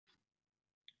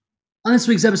On this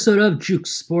week's episode of Juke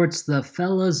Sports, the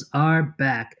fellas are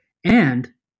back. And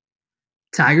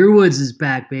Tiger Woods is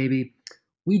back, baby.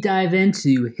 We dive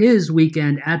into his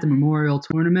weekend at the Memorial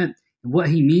Tournament and what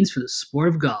he means for the sport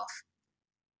of golf.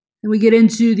 Then we get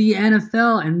into the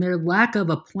NFL and their lack of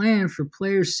a plan for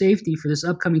player safety for this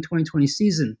upcoming 2020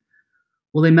 season.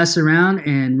 Will they mess around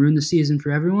and ruin the season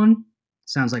for everyone?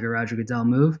 Sounds like a Roger Goodell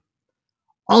move.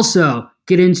 Also,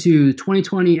 get into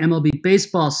 2020 MLB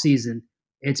baseball season.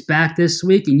 It's back this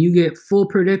week, and you get full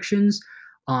predictions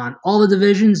on all the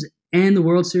divisions and the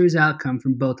World Series outcome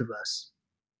from both of us.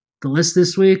 The list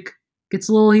this week gets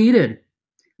a little heated,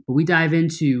 but we dive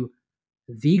into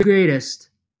the greatest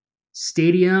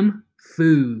stadium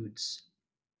foods,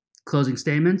 closing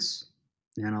statements,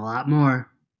 and a lot more.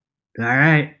 All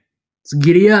right, let's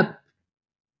giddy up.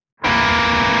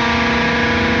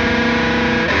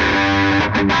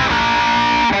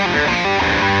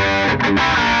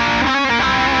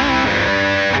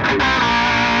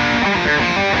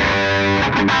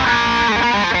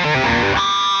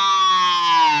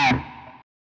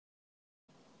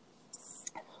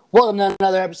 Welcome to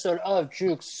another episode of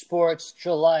Juke Sports,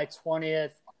 July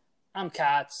 20th. I'm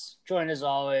Katz, joined as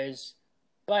always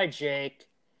by Jake.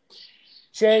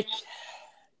 Jake,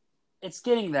 it's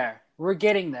getting there. We're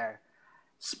getting there.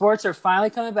 Sports are finally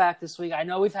coming back this week. I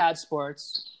know we've had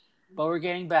sports, but we're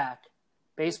getting back.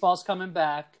 Baseball's coming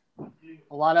back.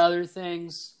 A lot of other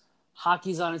things.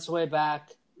 Hockey's on its way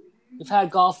back. We've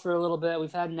had golf for a little bit.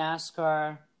 We've had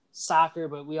NASCAR, soccer,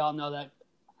 but we all know that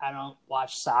I don't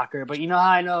watch soccer, but you know how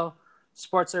I know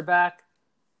sports are back?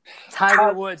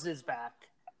 Tiger Woods is back.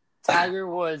 Tiger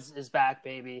Woods is back,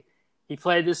 baby. He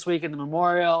played this week in the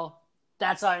Memorial.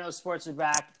 That's how I know sports are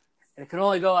back. And it can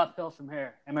only go uphill from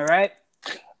here. Am I right?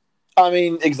 I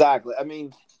mean, exactly. I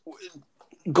mean,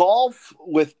 golf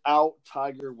without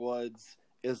Tiger Woods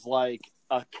is like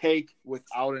a cake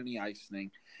without any icing.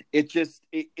 It's just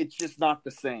not the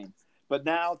same. But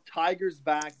now Tiger's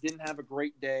back, didn't have a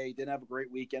great day, didn't have a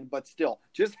great weekend, but still,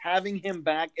 just having him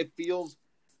back, it feels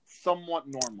somewhat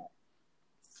normal.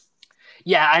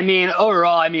 Yeah, I mean,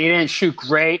 overall, he didn't shoot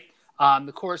great.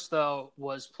 The course, though,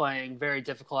 was playing very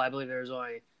difficult. I believe there was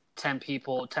only 10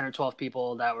 or 12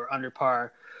 people that were under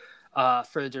par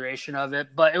for the duration of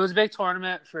it. But it was a big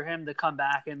tournament for him to come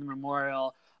back in the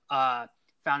Memorial,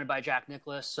 founded by Jack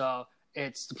Nicklaus. So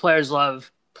the players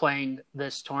love playing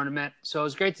this tournament. So it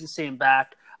was great to see him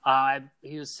back.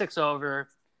 He was 6 over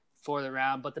for the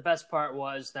round, but the best part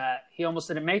was that he almost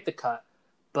didn't make the cut.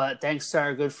 But thanks to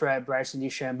our good friend Bryson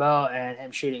DeChambeau and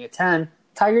him shooting a 10,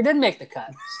 Tiger did make the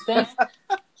cut.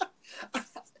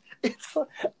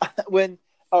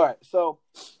 So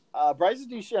Bryson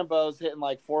DeChambeau's hitting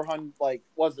like 400,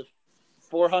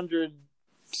 400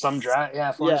 some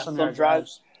drive, 400 some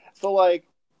drives. So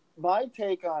my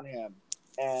take on him.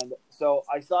 And so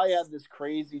I saw he had this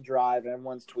crazy drive, and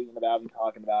everyone's tweeting about it and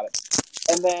talking about it.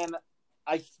 And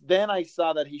then I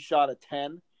saw that he shot a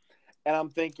 10, and I'm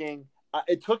thinking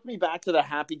it took me back to the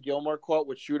Happy Gilmore quote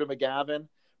with Shooter McGavin,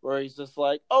 where he's just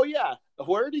like, "Oh yeah,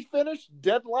 where did he finish?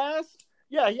 Dead last?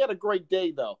 Yeah, he had a great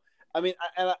day though." I mean,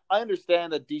 I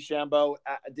understand that DeChambeau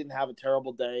didn't have a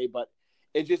terrible day, but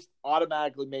it just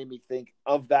automatically made me think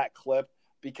of that clip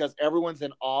because everyone's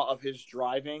in awe of his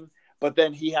driving. But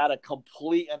then he had a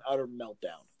complete and utter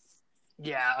meltdown.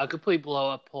 Yeah, a complete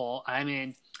blow-up hole. I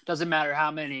mean, doesn't matter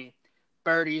how many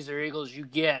birdies or eagles you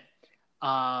get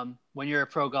when you're a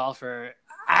pro golfer.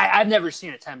 I've never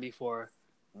seen a 10 before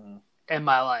in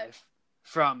my life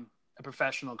from a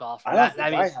professional golfer. I don't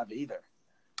think I have either.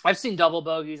 I've seen double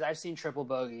bogeys. I've seen triple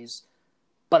bogeys.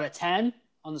 But a 10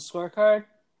 on the scorecard,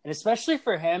 and especially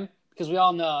for him, because we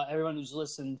all know, everyone who's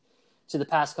listened to the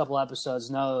past couple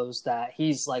episodes knows that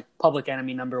he's like public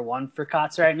enemy number 1 for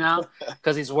Kotz right now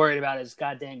because he's worried about his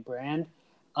goddamn brand.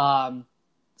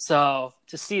 So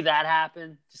to see that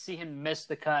happen, to see him miss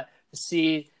the cut, to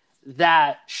see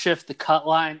that shift the cut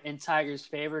line in Tiger's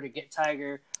favor to get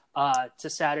Tiger to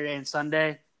Saturday and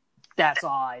Sunday, that's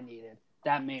all I needed.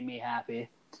 That made me happy.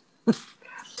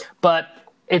 But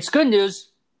it's good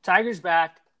news. Tiger's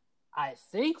back. I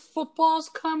think football's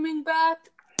coming back.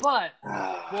 But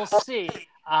we'll see.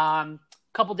 A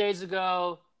couple days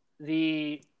ago,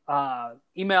 the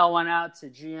email went out to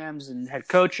GMs and head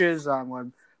coaches on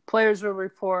when players will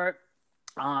report.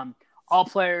 All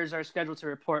players are scheduled to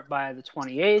report by the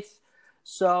 28th.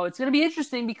 So it's going to be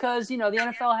interesting because, the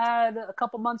NFL had a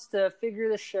couple months to figure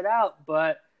this shit out.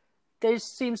 But there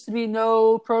seems to be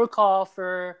no protocol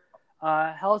for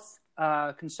health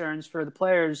concerns for the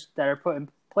players that are put in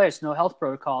place. No health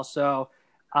protocol. So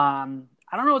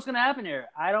I don't know what's going to happen here.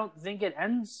 I don't think it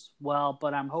ends well,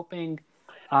 but I'm hoping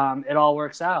it all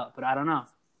works out. But I don't know.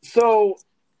 So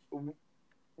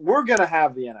we're going to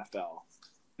have the NFL.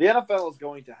 The NFL is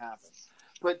going to happen.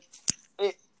 But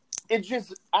it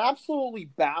just absolutely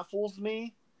baffles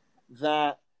me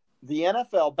that the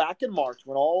NFL, back in March,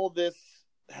 when all of this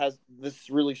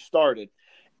really started,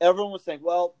 everyone was saying,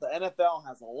 well, the NFL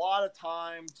has a lot of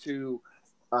time to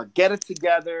get it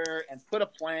together and put a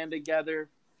plan together.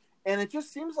 And it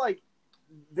just seems like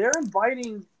they're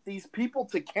inviting these people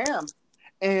to camp,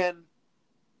 and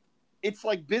it's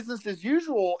like business as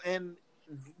usual. And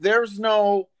there's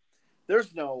no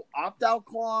opt-out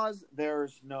clause.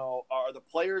 There's no, are the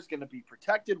players going to be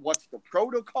protected? What's the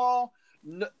protocol?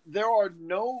 No, there are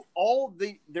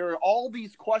all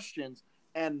these questions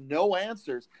and no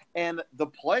answers. And the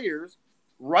players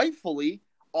rightfully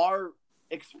are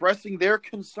expressing their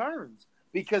concerns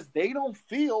because they don't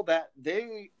feel that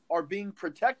they are being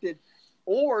protected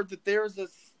or that there's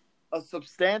a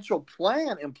substantial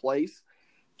plan in place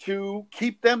to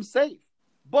keep them safe.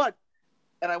 But,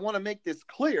 and I want to make this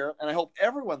clear, and I hope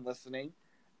everyone listening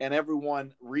and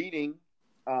everyone reading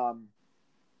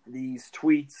these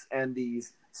tweets and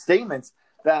these statements,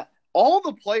 that all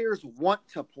the players want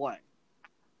to play.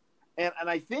 And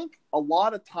I think a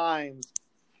lot of times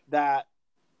that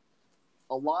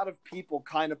a lot of people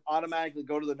kind of automatically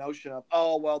go to the notion of,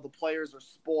 oh, well, the players are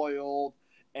spoiled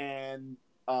and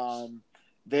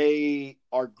they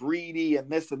are greedy and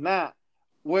this and that,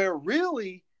 where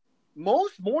really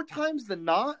more times than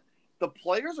not, the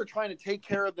players are trying to take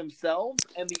care of themselves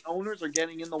and the owners are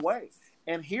getting in the way.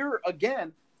 And here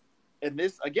again,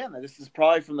 this is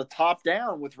probably from the top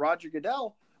down with Roger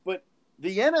Goodell, but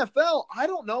the NFL, I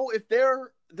don't know if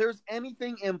there's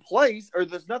anything in place, or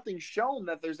there's nothing shown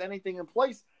that there's anything in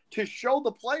place to show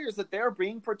the players that they're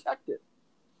being protected.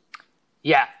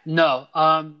 Yeah, no.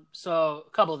 So a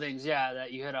couple of things,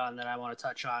 that you hit on that I want to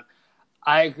touch on.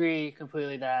 I agree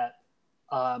completely that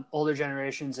older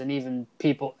generations and even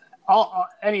people,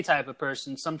 any type of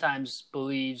person, sometimes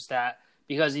believes that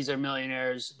because these are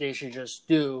millionaires, they should just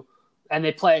do, and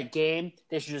they play a game,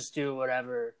 they should just do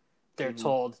whatever they're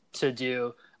told to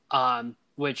do,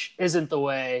 which isn't the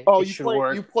way it should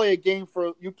work. You play a game for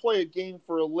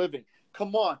a living.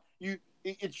 Come on,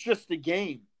 it's just a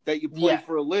game that you play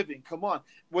for a living. Come on,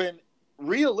 when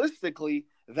realistically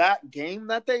that game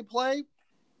that they play,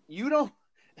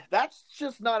 that's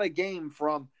just not a game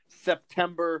from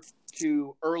September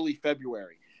to early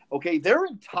February. Okay, their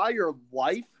entire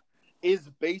life is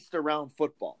based around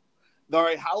football. All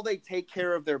right, how they take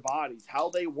care of their bodies, how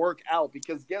they work out.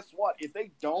 Because guess what? If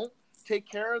they don't take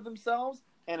care of themselves,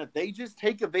 and if they just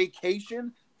take a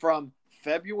vacation from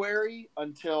February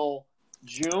until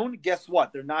June, guess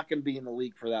what? They're not going to be in the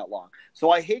league for that long.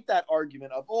 So I hate that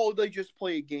argument of, oh, they just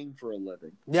play a game for a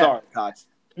living. Yeah. Sorry, Cox.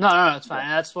 No, it's fine.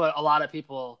 Yeah. That's what a lot of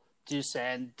people do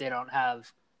say, and they don't have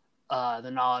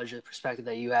the knowledge or the perspective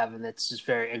that you have, and it's just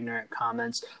very ignorant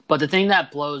comments. But the thing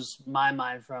that blows my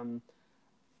mind from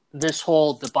this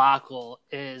whole debacle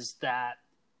is that,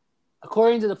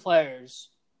 according to the players,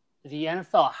 the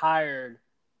NFL hired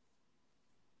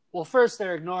 – well, first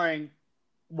they're ignoring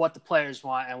what the players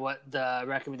want and what the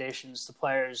recommendations the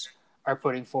players are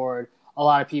putting forward. A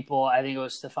lot of people, I think it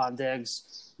was Stephon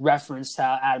Diggs, referenced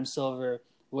how Adam Silver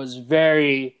was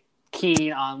very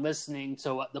keen on listening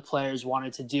to what the players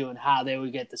wanted to do and how they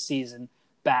would get the season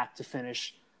back to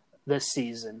finish this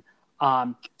season.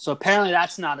 So apparently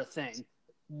that's not a thing.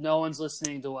 No one's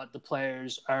listening to what the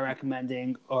players are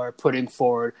recommending or putting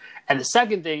forward. And the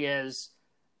second thing is,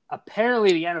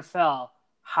 apparently the NFL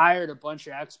hired a bunch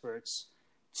of experts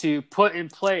to put in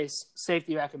place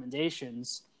safety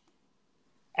recommendations,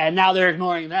 and now they're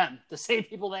ignoring them, the same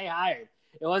people they hired.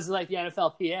 It wasn't like the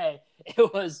NFLPA.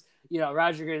 It was,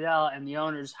 Roger Goodell and the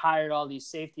owners hired all these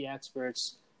safety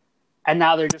experts, and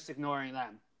now they're just ignoring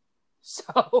them.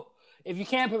 So if you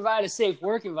can't provide a safe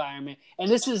work environment, and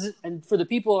for the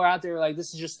people who are out there like,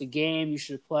 this is just a game, you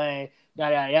should play,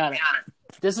 yada, yada, yada.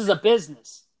 This is a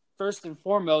business. First and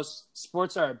foremost,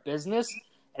 sports are a business.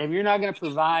 And if you're not going to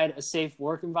provide a safe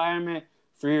work environment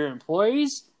for your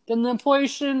employees, then the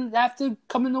employees shouldn't have to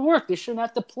come into work. They shouldn't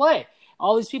have to play.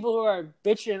 All these people who are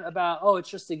bitching about, oh, it's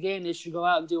just a game, they should go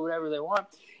out and do whatever they want.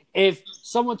 If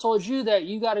someone told you that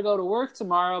you got to go to work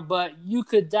tomorrow, but you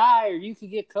could die or you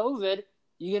could get COVID,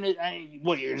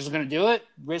 you're just going to do it?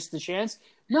 Risk the chance?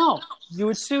 No, you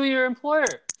would sue your employer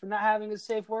for not having a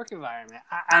safe work environment.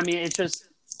 I mean,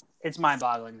 it's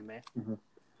mind-boggling to me. Mm-hmm.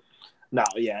 No,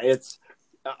 yeah,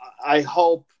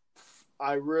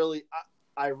 I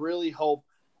really hope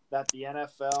that the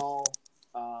NFL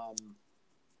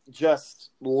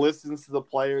just listens to the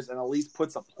players and at least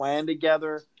puts a plan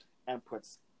together and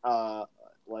puts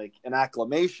like an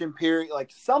acclimation period,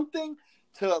 like something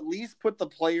to at least put the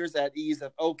players at ease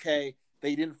of, okay,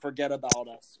 they didn't forget about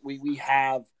us. We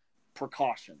have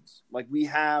precautions. Like we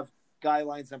have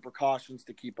guidelines and precautions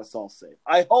to keep us all safe.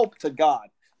 I hope to God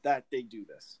that they do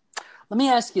this. Let me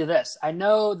ask you this. I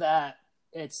know that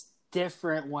it's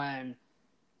different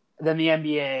than the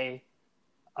NBA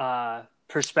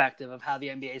perspective of how the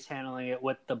NBA is handling it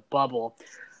with the bubble.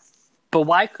 But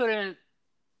why couldn't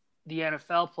the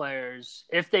NFL players,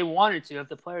 if they wanted to, if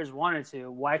the players wanted to,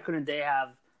 why couldn't they have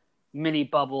mini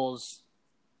bubbles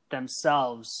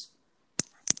themselves?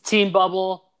 Team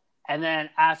bubble, and then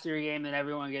after a game, then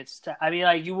everyone gets.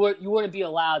 You wouldn't be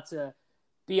allowed to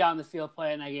be on the field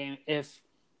playing that game if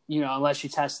unless you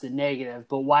tested negative.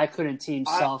 But why couldn't teams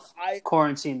self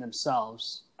quarantine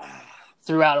themselves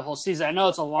throughout a whole season? I know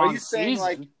it's a long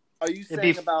season. Are you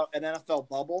saying about an NFL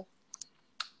bubble?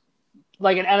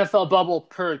 Like an NFL bubble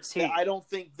per team. Yeah, I don't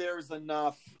think there's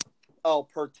enough.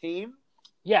 Per team?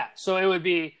 Yeah, so it would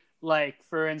be like,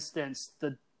 for instance,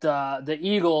 the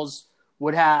Eagles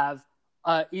would have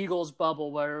a Eagles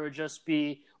bubble where it would just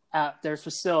be at their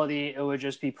facility. It would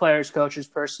just be players, coaches,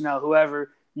 personnel,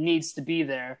 whoever needs to be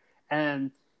there, and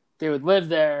they would live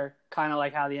there, kind of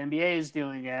like how the NBA is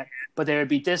doing it. But they would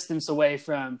be distanced away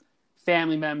from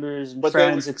family members and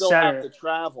friends, etc. But they would still have to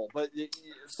travel.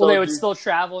 They would still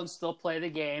travel and still play the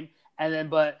game,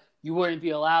 but you wouldn't be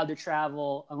allowed to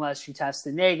travel unless you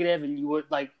tested negative, and you would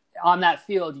on that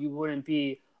field you wouldn't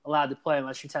be allowed to play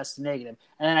unless you tested negative.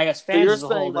 And then I guess fans is a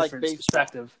whole different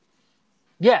perspective.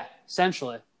 Yeah,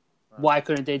 essentially. Right. Why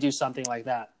couldn't they do something like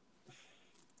that?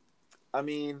 I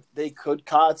mean, they could,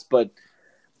 Cots, but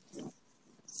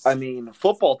I mean,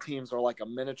 football teams are like a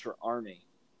miniature army.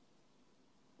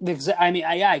 I mean,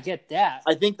 I get that.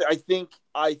 I think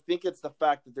it's the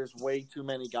fact that there's way too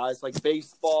many guys. Like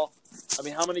baseball, I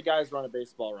mean, how many guys run a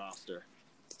baseball roster?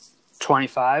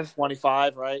 25.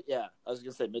 25, right? Yeah, I was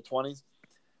gonna say mid-20s.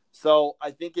 So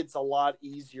I think it's a lot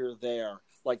easier there.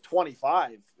 Like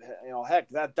 25, heck,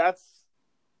 that's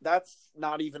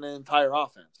not even an entire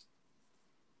offense.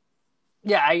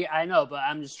 Yeah, I know, but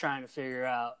I'm just trying to figure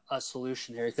out a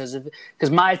solution here because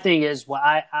my thing is,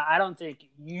 I don't think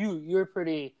you're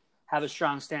have a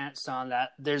strong stance on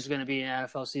that. There's going to be an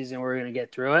NFL season. We're going to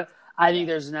get through it. I think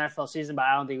there's an NFL season, but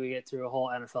I don't think we get through a whole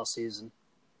NFL season.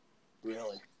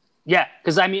 Really? Yeah,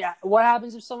 because I mean, what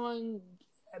happens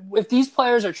if these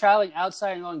players are traveling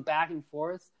outside and going back and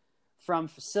forth from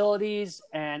facilities,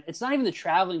 and it's not even the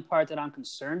traveling part that I'm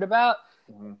concerned about.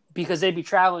 Because they'd be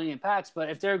traveling in packs, but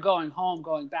if they're going home,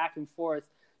 going back and forth,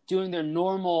 doing their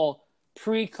normal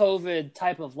pre-COVID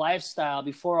type of lifestyle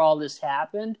before all this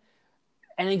happened,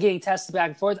 and then getting tested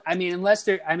back and forth, I mean,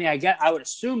 I would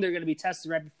assume they're going to be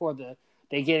tested right before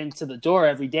they get into the door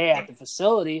every day at the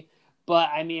facility. But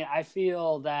I mean, I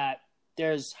feel that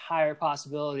there's higher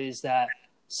possibilities that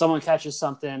someone catches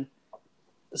something,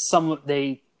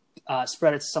 they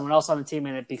spread it to someone else on the team,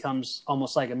 and it becomes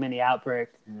almost like a mini outbreak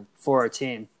for a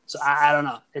team. So I don't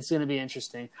know. It's going to be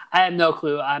interesting. I have no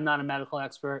clue. I'm not a medical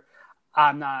expert.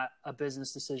 I'm not a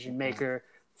business decision maker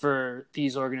for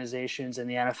these organizations and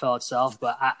the NFL itself.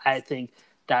 But I think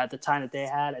that the time that they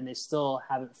had, and they still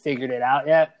haven't figured it out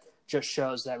yet, just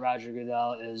shows that Roger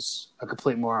Goodell is a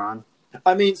complete moron.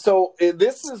 I mean, so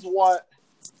this is what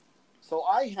 – so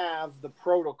I have the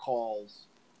protocols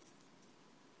 –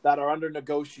 that are under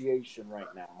negotiation right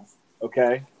now,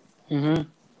 okay? Mm-hmm.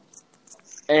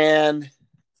 And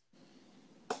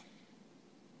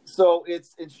so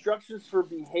it's instructions for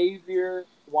behavior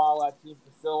while at team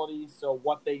facilities, so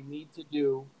what they need to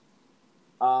do.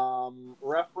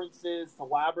 References to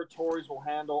laboratories will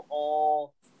handle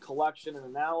all collection and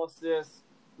analysis,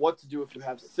 what to do if you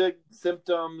have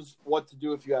symptoms, what to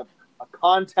do if you have a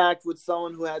contact with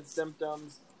someone who had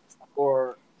symptoms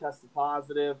or tested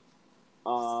positive.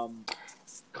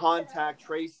 Contact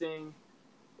tracing.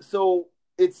 So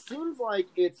it seems like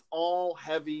it's all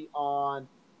heavy on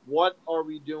what are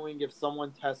we doing if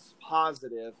someone tests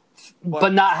positive,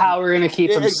 but not how we're going to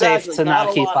keep them safe to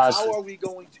not keep positive. How are we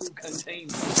going to contain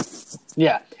them?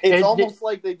 Yeah, it's almost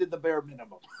like they did the bare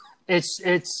minimum. It's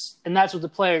and that's what the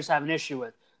players have an issue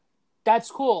with. That's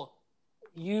cool.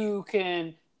 You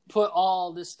can put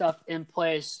all this stuff in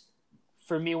place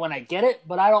for me when I get it,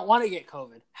 but I don't want to get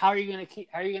COVID. How are you going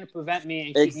to prevent me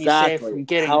and keep me safe from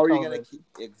getting COVID? How are you going to keep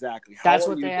exactly? That's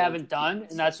what they haven't done,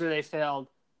 and that's where they failed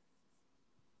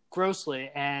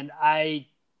grossly. And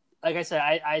like I said,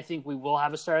 I think we will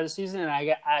have a start of the season. And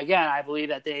I believe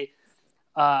that they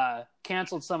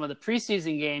canceled some of the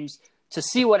preseason games to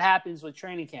see what happens with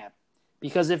training camp,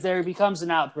 Because if there becomes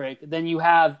an outbreak, then you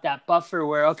have that buffer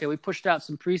where, okay, we pushed out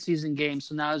some preseason games,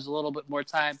 so now there's a little bit more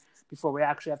time before we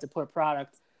actually have to put a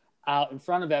product out in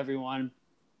front of everyone.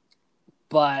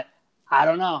 But I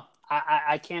don't know.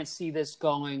 I can't see this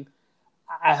going.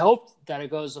 I hope that it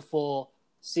goes a full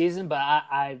season, but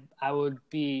I would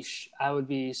be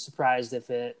surprised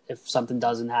if something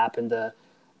doesn't happen to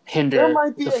hinder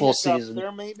the full season.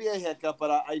 There may be a hiccup, but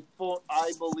I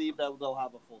believe that they'll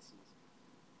have a full season.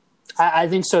 I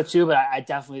think so too, but I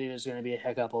definitely think there's going to be a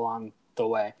hiccup along the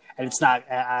way, and it's not.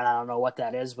 I don't know what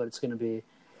that is, but it's going to be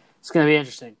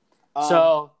interesting.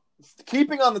 So,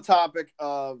 keeping on the topic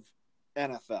of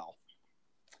NFL,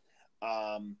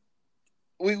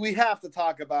 we have to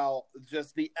talk about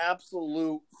just the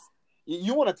absolute.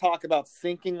 You want to talk about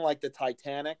sinking like the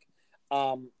Titanic?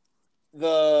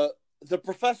 The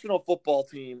professional football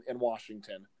team in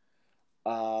Washington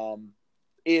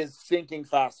is sinking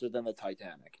faster than the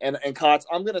Titanic. And Kotz,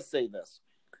 I'm going to say this.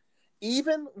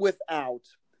 Even without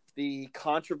the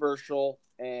controversial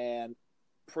and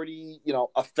pretty,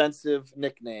 offensive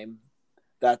nickname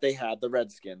that they had, the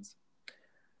Redskins,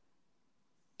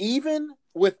 even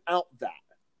without that,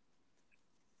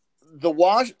 the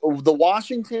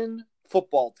Washington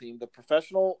football team, the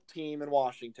professional team in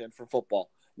Washington for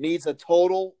football, needs a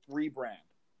total rebrand.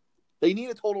 They need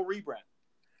a total rebrand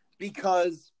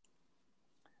because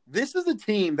this is a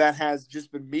team that has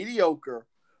just been mediocre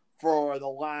for the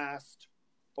last,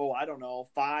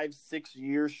 5-6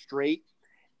 years straight.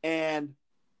 And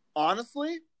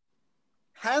honestly,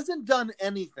 hasn't done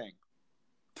anything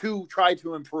to try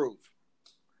to improve.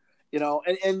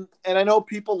 And I know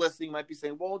people listening might be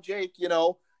saying, well, Jake,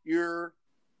 your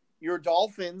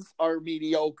Dolphins are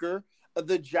mediocre.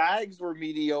 The Jags were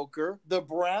mediocre. The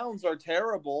Browns are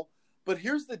terrible. But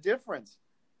here's the difference.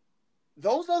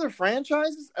 Those other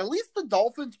franchises, at least the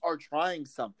Dolphins are trying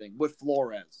something with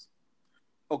Flores.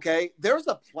 Okay? There's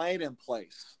a plan in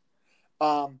place.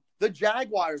 The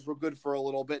Jaguars were good for a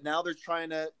little bit. Now they're trying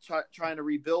to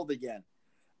rebuild again.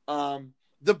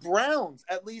 The Browns,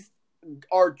 at least,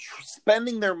 are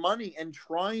spending their money and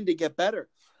trying to get better.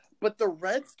 But the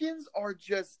Redskins are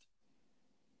just,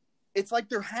 it's like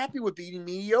they're happy with being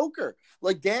mediocre.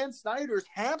 Like Dan Snyder's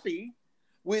happy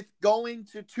with going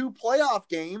to 2 playoff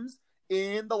games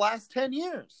in the last 10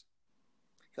 years.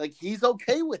 Like he's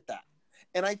okay with that.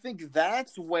 And I think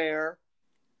that's where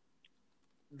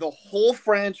the whole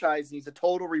franchise needs a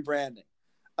total rebranding.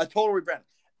 And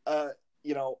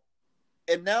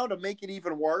now to make it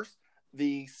even worse,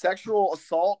 the sexual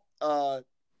assault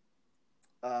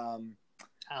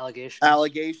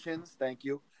allegations. Thank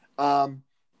you.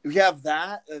 We have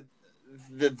that.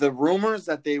 The rumors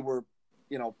that they were,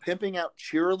 pimping out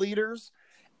cheerleaders,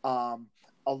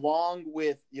 along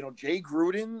with, Jay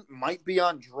Gruden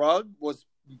was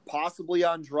possibly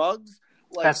on drugs.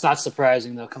 Like, that's not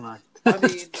surprising, though. Come on. I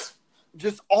mean,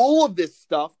 just all of this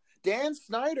stuff. Dan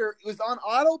Snyder was on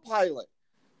autopilot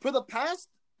for the past,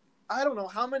 I don't know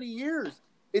how many years.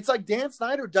 It's like Dan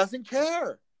Snyder doesn't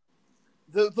care.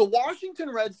 The Washington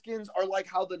Redskins are like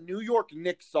how the New York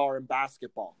Knicks are in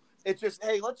basketball. It's just,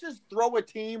 hey, let's just throw a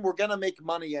team. We're going to make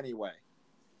money anyway.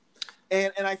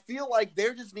 And I feel like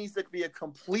there just needs to be a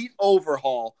complete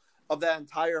overhaul of that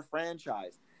entire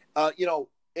franchise.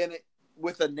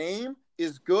 With a name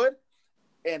is good.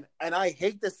 And I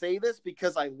hate to say this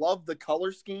because I love the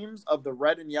color schemes of the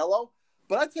red and yellow.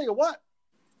 But I tell you what,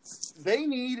 they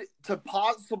need to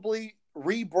possibly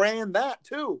rebrand that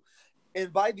too.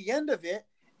 And by the end of it,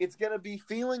 it's going to be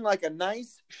feeling like a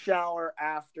nice shower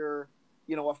after,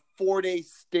 a 4-day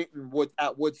stint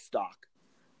at Woodstock.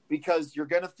 Because you're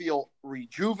going to feel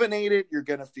rejuvenated. You're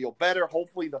going to feel better.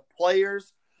 Hopefully the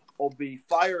players will be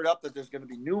fired up that there's going to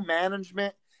be new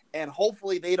management. And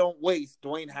hopefully they don't waste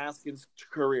Dwayne Haskins'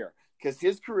 career. Because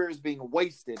his career is being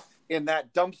wasted in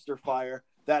that dumpster fire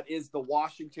that is the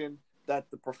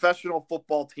professional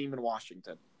football team in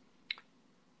Washington.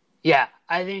 Yeah,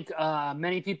 I think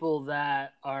many people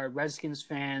that are Redskins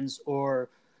fans or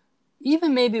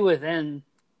even maybe within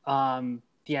the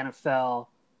NFL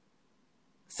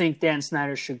think Dan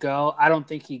Snyder should go. I don't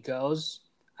think he goes.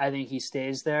 I think he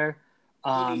stays there.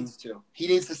 He needs to. He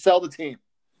needs to sell the team.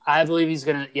 I believe he's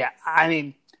going to – yeah, I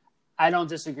mean, I don't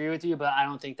disagree with you, but I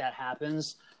don't think that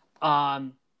happens.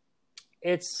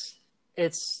 It's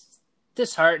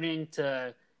disheartening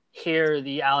to hear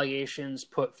the allegations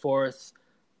put forth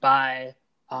by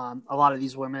a lot of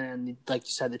these women and, like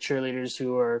you said, the cheerleaders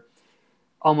who are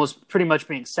almost pretty much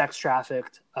being sex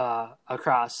trafficked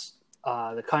across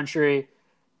the country.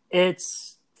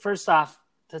 It's, first off,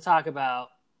 to talk about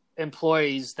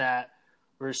employees that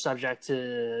were subject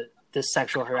to this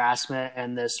sexual harassment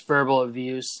and this verbal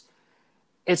abuse.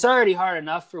 It's already hard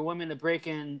enough for women to break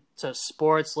into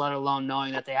sports, let alone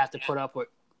knowing that they have to put up with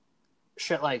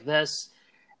shit like this.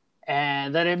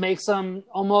 And then it makes them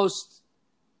almost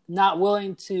not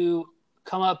willing to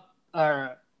come up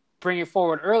or bring it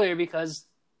forward earlier, because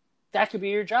that could be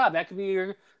your job. That could be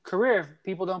your career if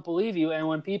people don't believe you. And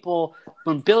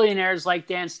when billionaires like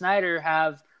Dan Snyder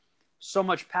have so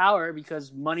much power,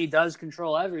 because money does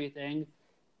control everything,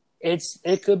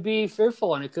 it could be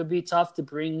fearful and it could be tough to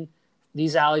bring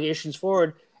these allegations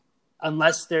forward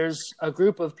unless there's a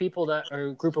group of people or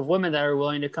a group of women that are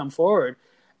willing to come forward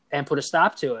and put a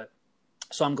stop to it.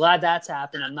 So I'm glad that's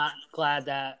happened. I'm not glad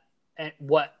that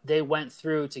what they went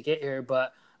through to get here,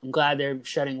 but I'm glad they're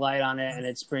shedding light on it and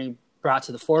it's being brought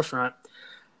to the forefront.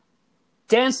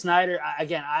 Dan Snyder,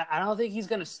 again, I don't think he's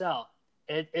going to sell.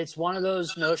 It's one of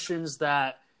those notions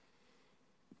that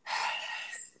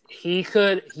he's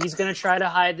going to try to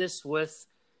hide this with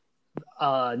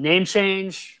name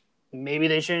change. Maybe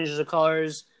they change the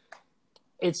colors.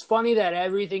 It's funny that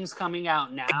everything's coming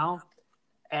out now,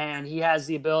 and he has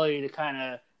the ability to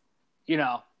kind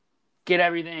of, get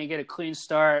everything and get a clean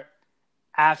start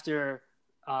after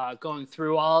going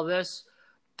through all of this.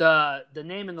 The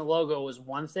name and the logo was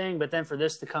one thing, but then for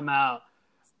this to come out,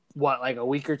 like a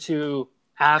week or two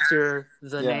after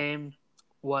the name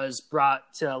was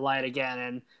brought to light again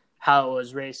and how it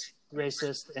was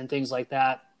racist and things like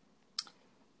that.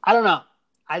 I don't know.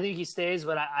 I think he stays,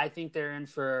 but I think they're in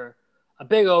for a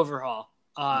big overhaul.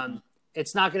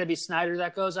 It's not going to be Snyder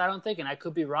that goes, I don't think, and I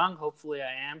could be wrong. Hopefully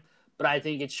I am. But I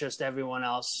think it's just everyone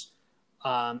else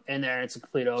in there. It's a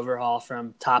complete overhaul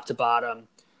from top to bottom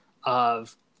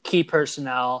of key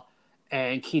personnel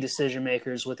and key decision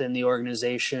makers within the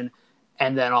organization,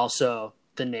 and then also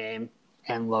the name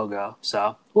and logo.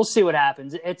 So we'll see what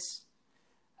happens.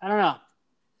 I don't know.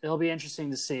 It'll be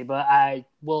interesting to see, but I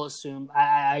will assume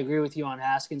I agree with you on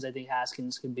Haskins. I think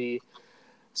Haskins could be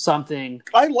something.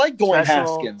 I like Dwayne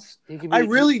special. Haskins. I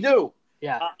really do.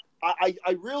 Yeah.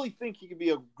 I really think he could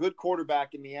be a good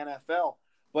quarterback in the NFL,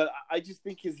 but I just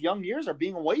think his young years are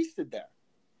being wasted there.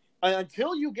 And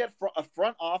until you get a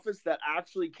front office that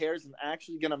actually cares and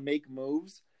actually going to make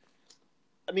moves,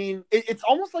 I mean, it's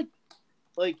almost like,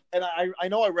 and I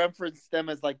know I referenced them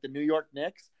as like the New York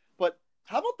Knicks, but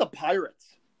how about the Pirates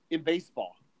in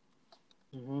baseball?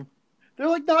 Mm-hmm. They're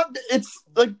like not. It's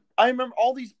like I remember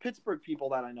all these Pittsburgh people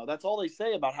that I know. That's all they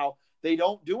say about how they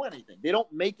don't do anything. They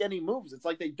don't make any moves. It's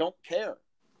like they don't care.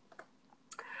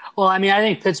 Well, I mean, I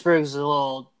think Pittsburgh's a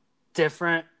little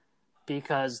different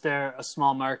because they're a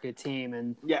small market team,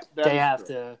 and they have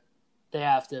to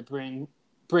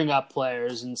bring up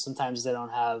players, and sometimes they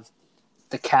don't have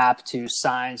the cap to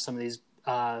sign some of these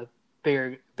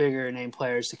bigger name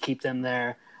players to keep them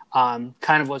there. Kind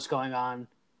of what's going on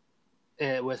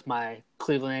with my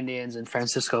Cleveland Indians and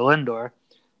Francisco Lindor,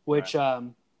 which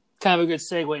kind of a good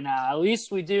segue now. At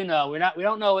least we do know we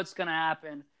don't know what's going to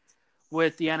happen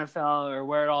with the NFL or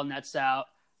where it all nets out.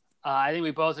 I think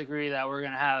we both agree that we're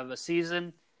going to have a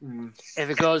season. Mm-hmm. If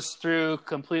it goes through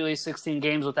completely 16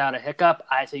 games without a hiccup,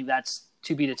 I think that's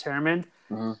to be determined.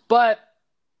 Mm-hmm. But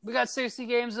we got 60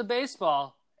 games of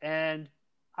baseball, and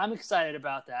I'm excited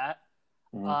about that.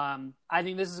 Mm-hmm. I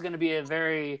think this is going to be a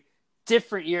very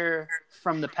different year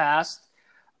from the past.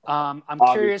 I'm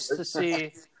curious to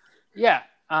see. Yeah,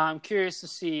 I'm curious to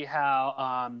see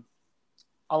how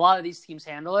a lot of these teams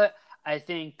handle it. I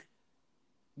think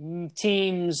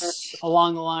teams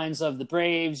along the lines of the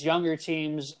Braves, younger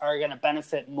teams, are going to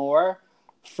benefit more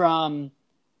from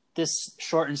this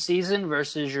shortened season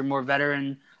versus your more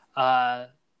veteran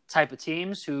type of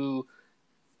teams who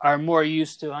are more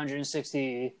used to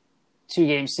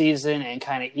 162-game season and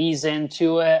kind of ease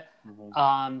into it.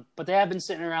 Mm-hmm. But they have been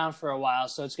sitting around for a while,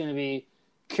 so it's going to be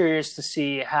curious to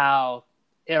see how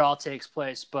it all takes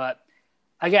place. But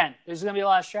again, there's going to be a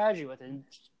lot of strategy with it.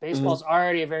 Baseball's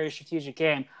already a very strategic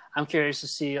game. I'm curious to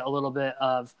see a little bit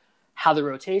of how the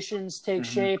rotations take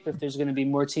shape, if there's going to be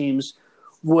more teams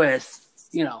with,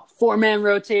 4-man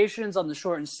rotations on the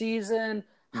shortened season,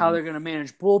 how they're going to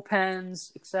manage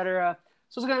bullpens, etc.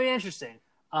 So it's going to be interesting.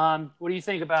 What do you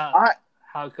think about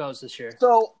how it goes this year?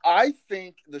 So I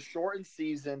think the shortened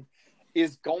season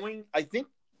is going – I think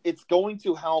it's going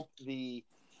to help the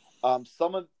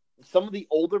some of the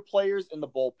older players in the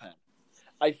bullpen.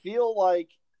 I feel like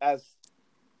as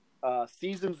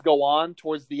seasons go on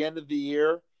towards the end of the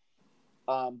year,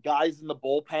 guys in the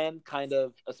bullpen kind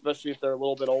of, especially if they're a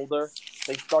little bit older,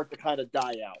 they start to kind of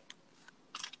die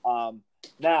out.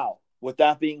 Now, with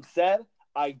that being said,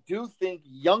 I do think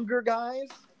younger guys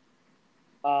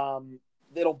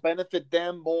it'll benefit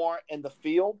them more in the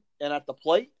field and at the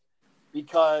plate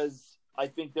because I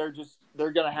think they're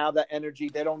going to have that energy.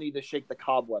 They don't need to shake the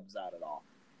cobwebs out at all.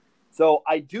 So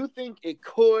I do think it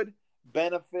could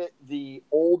benefit the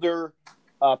older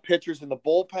pitchers in the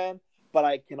bullpen, but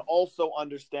I can also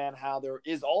understand how there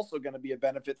is also going to be a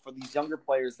benefit for these younger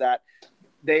players that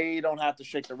they don't have to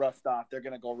shake the rust off. They're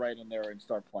going to go right in there and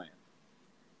start playing.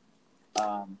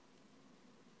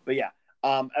 But yeah,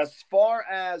 as far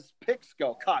as picks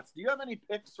go, Kotz, do you have any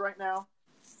picks right now?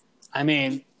 I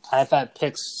mean, I've had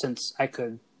picks since I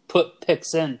could put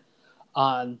picks in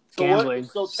on gambling.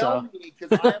 So tell me,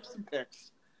 because I have some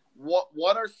picks.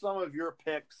 What are some of your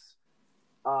picks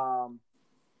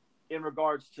in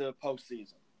regards to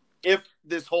postseason, if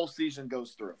this whole season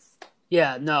goes through?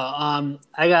 Yeah, no.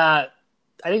 I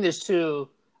think there's two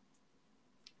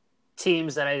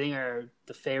teams that I think are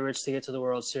the favorites to get to the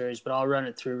World Series, but I'll run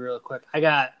it through real quick. I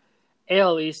got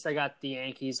AL East. I got the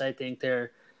Yankees. I think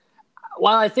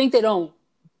while I think they don't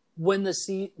win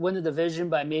the division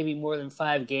by maybe more than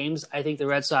 5 games, I think the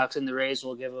Red Sox and the Rays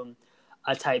will give them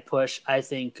a tight push. I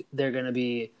think they're going to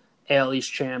be AL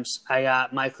East champs. I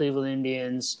got my Cleveland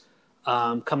Indians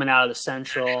coming out of the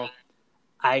Central.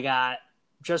 I got,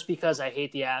 just because I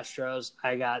hate the Astros,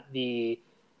 I got the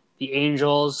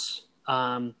Angels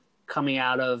coming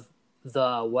out of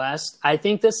the West. I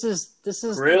think this is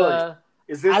really.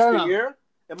 Is this the year?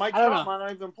 It might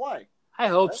not even play. I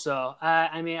hope so.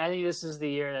 I mean, I think this is the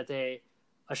year that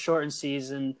a shortened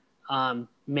season,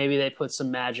 maybe they put some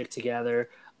magic together.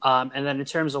 And then in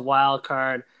terms of wild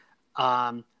card,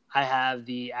 I have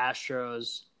the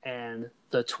Astros and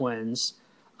the Twins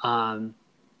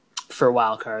for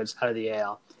wild cards out of the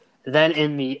AL. Then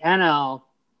in the NL,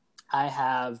 I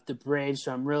have the Braves,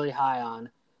 who I'm really high on.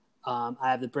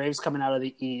 I have the Braves coming out of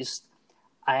the East.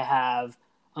 I have,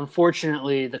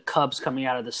 unfortunately, the Cubs coming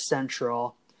out of the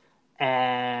Central.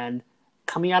 And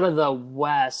coming out of the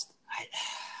West,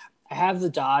 I have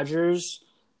the Dodgers.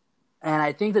 And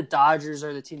I think the Dodgers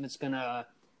are the team that's going to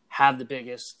have the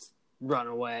biggest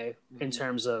runaway in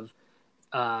terms of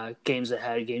games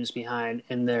ahead, games behind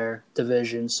in their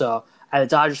division. So I have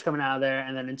the Dodgers coming out of there.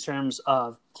 And then in terms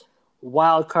of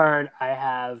wild card, I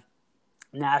have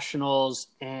Nationals.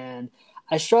 And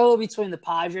I struggle between the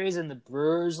Padres and the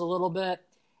Brewers a little bit.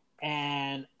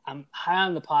 And I'm high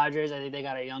on the Padres. I think they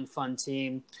got a young, fun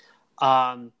team.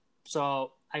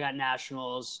 So I got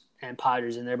Nationals and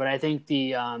Padres in there. But I think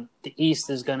the East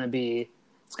is going to be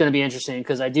interesting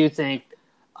because I do think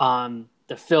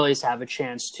the Phillies have a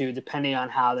chance to, depending on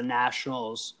how the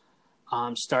Nationals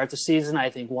start the season. I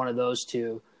think one of those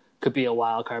two could be a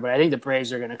wild card. But I think the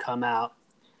Braves are going to come out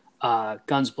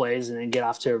guns blazing and get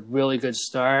off to a really good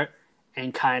start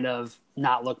and kind of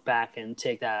not look back and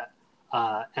take that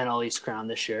NL East crown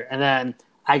this year. And then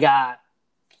I got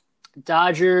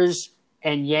Dodgers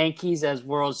and Yankees as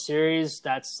World Series.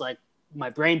 That's like my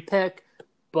brain pick.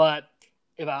 But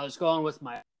if I was going with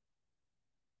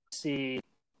see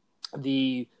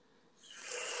the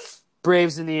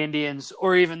Braves and the Indians,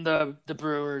 or even the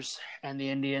Brewers and the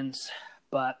Indians.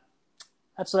 But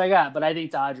that's what I got. But I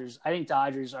think Dodgers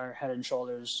are head and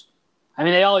shoulders. I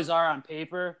mean, they always are on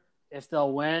paper. If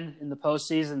they'll win in the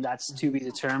postseason, that's to be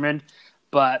determined.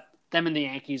 But them and the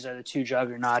Yankees are the two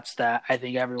juggernauts that I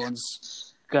think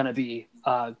everyone's going to be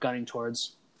gunning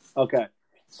towards. Okay.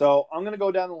 So I'm going to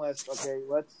go down the list. Okay,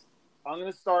 I'm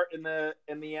going to start in the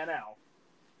NL.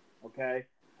 Okay.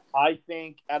 I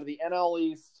think out of the NL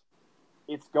East,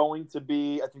 it's going to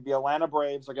be, I think the Atlanta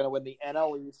Braves are going to win the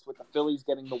NL East with the Phillies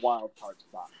getting the wild card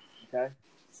spot. Okay?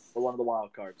 For one of the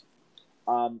wild cards.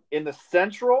 In the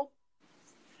Central,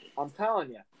 I'm telling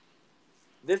you,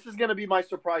 this is going to be my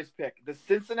surprise pick. The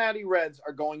Cincinnati Reds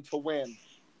are going to win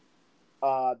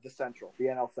the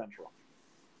NL Central.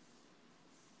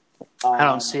 I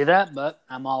don't see that, but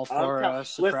I'm all for a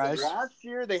surprise. Listen, last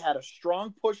year they had a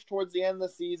strong push towards the end of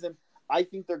the season. I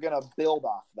think they're going to build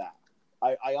off that.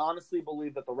 I honestly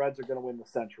believe that the Reds are going to win the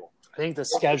Central. I think the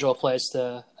schedule plays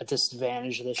to a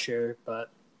disadvantage this year, but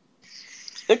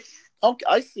okay,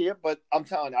 I see it. But I'm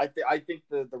telling you, I think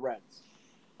the Reds.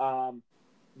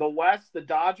 The West, the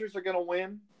Dodgers are going to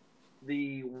win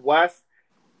the West,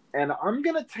 and I'm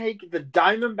going to take the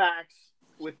Diamondbacks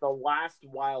with the last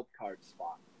wild card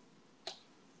spot.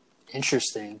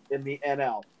 Interesting. In the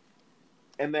NL.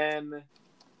 And then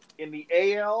in the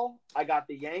AL, I got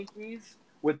the Yankees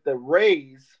with the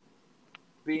Rays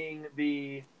being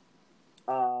the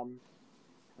one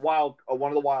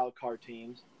of the wild card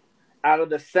teams. Out of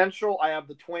the Central, I have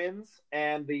the Twins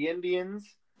and the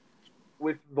Indians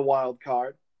with the wild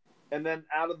card. And then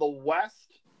out of the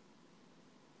West,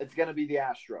 it's going to be the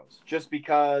Astros. Just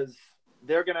because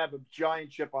they're going to have a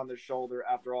giant chip on their shoulder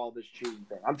after all this cheating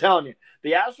thing. I'm telling you,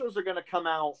 the Astros are going to come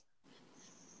out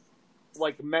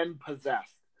like men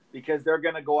possessed because they're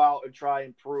going to go out and try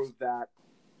and prove that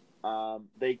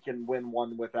they can win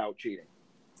one without cheating.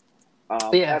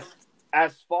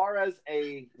 As far as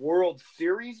a World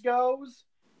Series goes,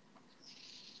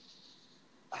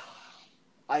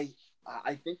 I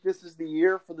think this is the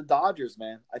year for the Dodgers,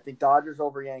 man. I think Dodgers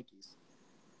over Yankees.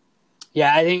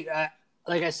 Yeah, I think,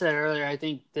 like I said earlier, I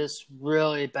think this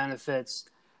really benefits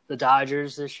the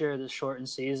Dodgers this year, this shortened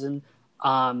season.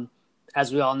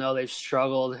 As we all know, they've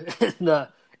struggled in the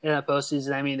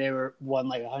postseason. I mean, they won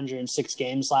like 106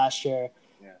 games last year,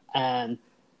 and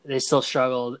they still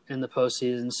struggled in the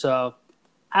postseason. So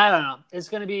I don't know. It's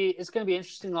gonna be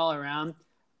interesting all around.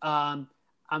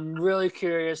 I'm really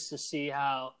curious to see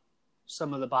how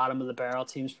some of the bottom of the barrel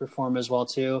teams perform as well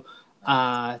too.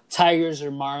 Tigers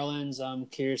or Marlins, I'm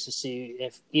curious to see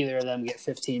if either of them get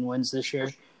 15 wins this year.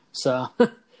 So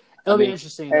it'll be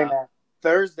interesting. Hey, man,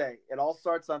 Thursday. It all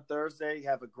starts on Thursday. You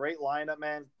have a great lineup,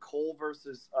 man. Cole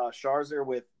versus Scherzer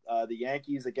with the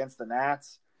Yankees against the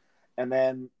Nats. And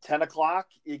then 10 o'clock,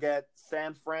 you get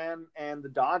San Fran and the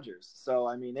Dodgers. So,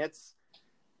 I mean, it's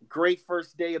great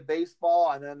first day of baseball.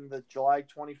 And then the July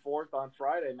 24th on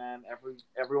Friday, man,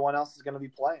 everyone else is going to be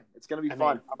playing. It's going to be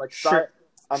fun. I'm excited.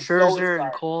 Scherzer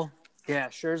and Cole. Yeah,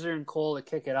 Scherzer and Cole to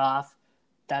kick it off.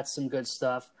 That's some good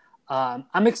stuff.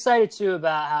 I'm excited, too,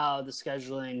 about how the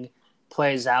scheduling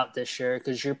plays out this year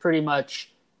because you're pretty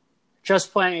much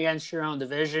just playing against your own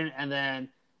division and then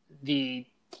the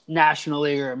National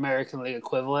League or American League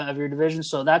equivalent of your division.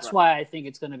 So that's why I think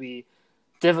it's going to be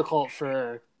difficult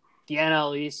for the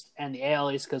NL East and the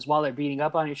AL East because while they're beating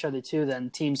up on each other too, then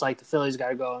teams like the Phillies got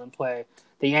to go in and play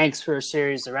the Yanks for a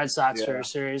series, the Red Sox for a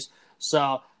series.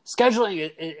 So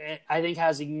scheduling, it I think,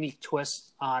 has a unique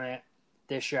twist on it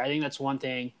this year. I think that's one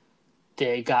thing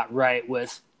they got right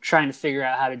with trying to figure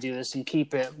out how to do this and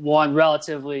keep it one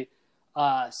relatively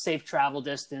safe travel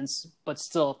distance, but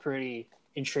still pretty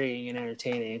intriguing and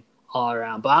entertaining all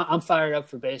around. But I'm fired up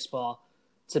for baseball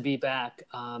to be back.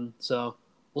 So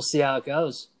we'll see how it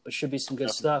goes, but should be some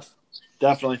good stuff.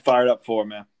 Definitely fired up for it,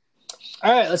 man.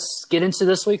 All right, let's get into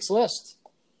this week's list.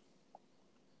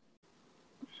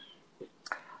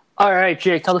 All right,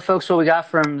 Jake, tell the folks what we got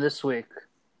from this week.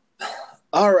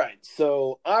 All right,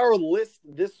 so our list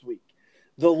this week,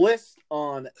 the list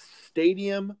on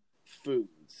stadium foods.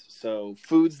 So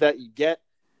foods that you get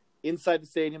inside the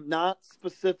stadium, not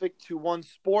specific to one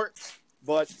sport,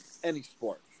 but any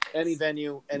sport, any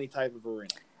venue, any type of arena.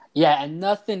 Yeah, and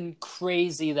nothing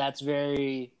crazy that's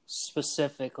very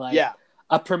specific, like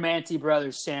a Primanti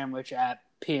Brothers sandwich at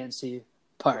PNC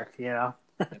Park, you know?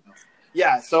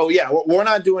 So we're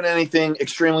not doing anything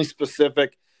extremely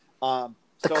specific.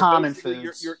 The common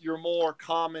foods. Your more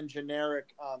common,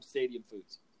 generic stadium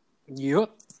foods. Yep.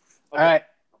 Okay. All right.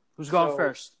 Who's going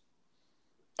first?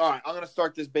 All right, I'm going to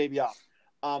start this baby off.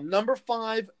 Number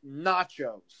 5,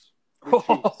 nachos.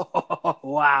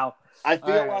 Wow. I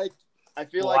feel like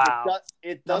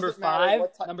it doesn't matter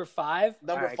what type. Number 5?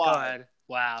 Number right, 5. Go ahead.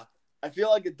 Wow. I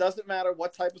feel like it doesn't matter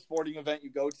what type of sporting event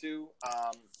you go to.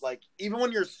 Like even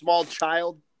when you're a small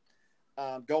child,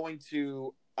 going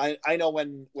to I know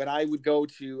when I would go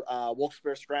to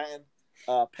Wilkes-Barre Scranton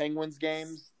Penguins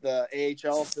games, the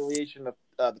AHL affiliation of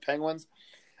the Penguins.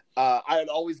 I would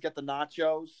always get the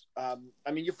nachos.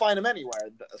 I mean, you find them anywhere.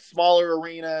 Smaller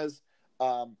arenas,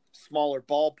 smaller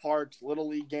ballparks, little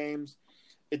league games.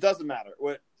 It doesn't matter.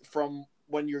 From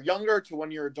when you're younger to when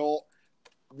you're adult,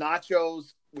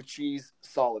 nachos with cheese,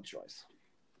 solid choice.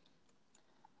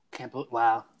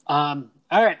 Wow. All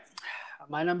right.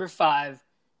 My number 5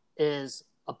 is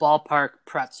a ballpark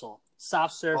pretzel,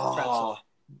 soft serve pretzel.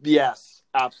 Yes,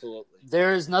 absolutely.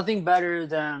 There is nothing better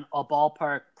than a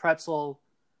ballpark pretzel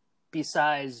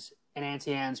besides an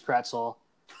Auntie Anne's pretzel.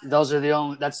 That's the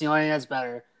only thing that's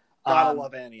better. Gotta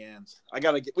love Auntie Anne's.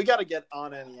 We gotta get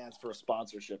on Auntie Anne's for a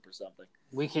sponsorship or something.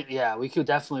 We could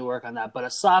definitely work on that. But a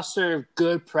soft serve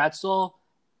good pretzel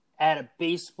at a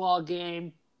baseball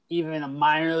game, even a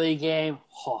minor league game,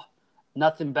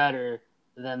 nothing better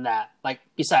than that. Like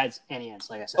besides Auntie Anne's,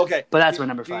 like I said. Okay, but that's my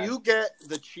number 5. Do you get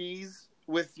the cheese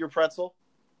with your pretzel?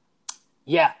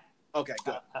 Yeah. Okay,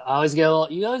 good. You always get a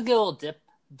little dip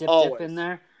in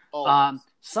there. Always.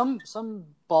 Some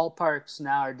ballparks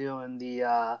now are doing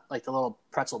the like the little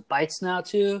pretzel bites now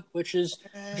too, which is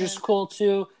just cool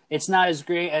too. It's not as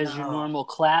great as your normal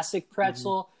classic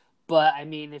pretzel, but I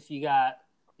mean if you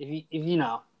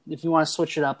want to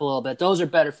switch it up a little bit, those are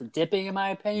better for dipping in my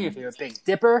opinion. If you're a big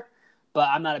dipper, but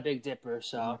I'm not a big dipper,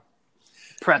 so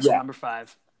pretzel number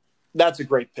 5. That's a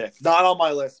great pick. Not on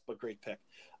my list, but great pick.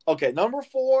 Okay, number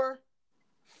 4,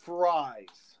 fries.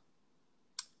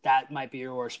 That might be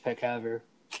your worst pick ever.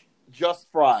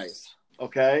 Just fries.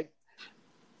 Okay,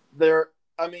 the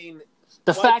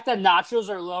fact that nachos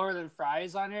are lower than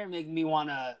fries on here make me want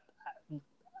to.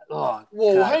 Oh,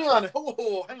 Whoa, God. hang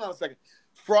on a second.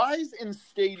 Fries in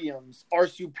stadiums are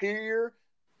superior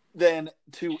than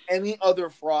to any other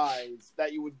fries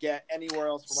that you would get anywhere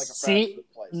else from like a fast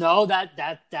food place. No,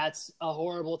 that's a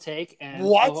horrible take. And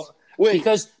what? Wait,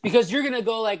 because you're gonna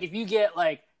go like if you get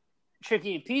like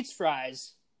Chicky and Pete's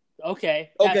fries. Okay,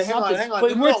 hang on.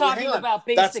 But we're talking about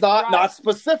basic. That's not fries.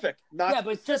 Specific.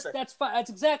 But that's fine.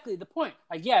 That's exactly the point.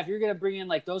 Like, yeah, if you're gonna bring in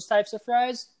like those types of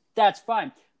fries, that's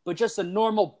fine. But just a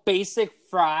normal basic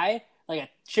fry, like a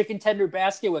chicken tender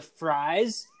basket with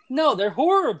fries, no, they're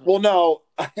horrible. Well, no,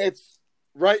 it's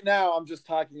right now. I'm just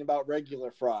talking about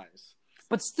regular fries.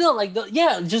 But still, like,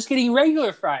 just getting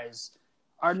regular fries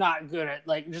are not good at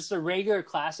like just the regular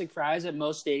classic fries at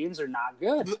most stadiums are not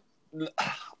good.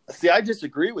 See, I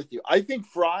disagree with you. I think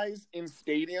fries in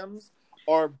stadiums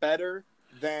are better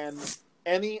than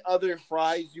any other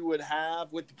fries you would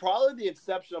have, with probably the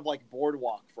exception of like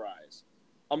boardwalk fries.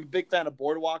 I'm a big fan of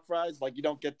boardwalk fries. Like, you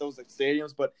don't get those at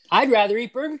stadiums, but I'd rather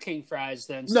eat Burger King fries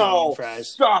than stadium fries.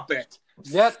 Stop it.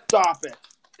 Yep. Stop it.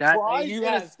 Fries in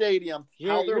a stadium,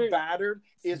 how they're battered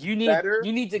is better.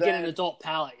 You need to get an adult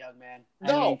palate, young man.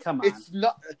 Come on. It's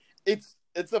not.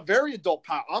 It's a very adult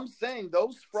palate. I'm saying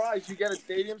those fries you get at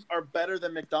stadiums are better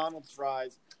than McDonald's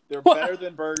fries. They're better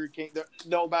than Burger King.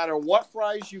 No matter what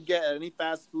fries you get at any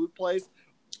fast food place,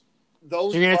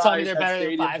 those You're going to tell me they're fries better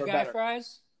than Five Guy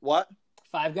fries? What?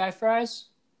 Five Guy fries?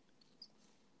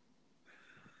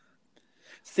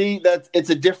 See, it's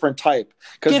a different type.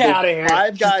 Get out of here.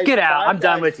 Five Guys, get out. I'm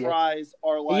done with you. Fries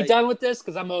are like, are you done with this?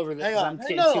 Because I'm over this. Hang on.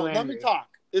 Let me talk.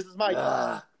 This is my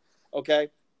time. Okay?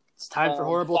 It's time for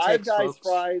horrible takes, folks. Five Guys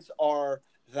fries are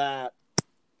that,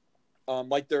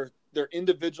 like they're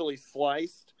individually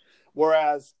sliced,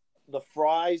 whereas the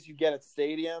fries you get at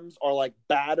stadiums are like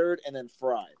battered and then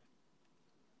fried.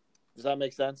 Does that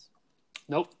make sense?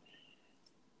 Nope.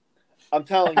 I'm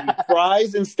telling you,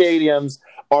 fries in stadiums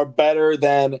are better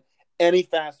than any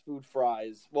fast food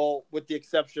fries. Well, with the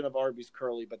exception of Arby's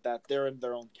Curly, but that they're in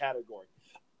their own category.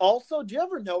 Also, do you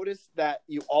ever notice that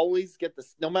you always get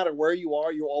this, no matter where you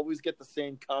are, you always get the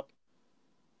same cup?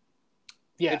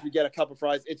 Yeah. If you get a cup of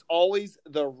fries, it's always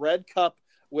the red cup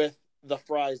with the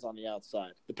fries on the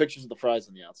outside, the pictures of the fries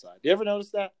on the outside. Do you ever notice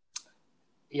that?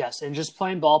 Yes, and just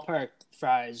plain ballpark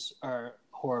fries are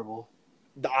horrible.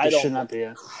 Should not be.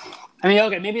 I mean,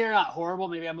 okay, maybe they're not horrible.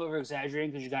 Maybe I'm over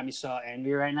exaggerating because you got me so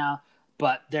angry right now.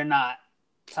 But they're not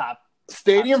top.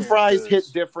 Stadium fries hit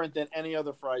different than any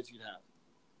other fries you'd have.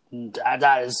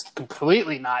 That is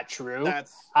completely not true.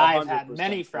 I've had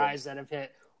many fries that have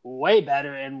hit way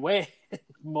better and way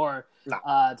more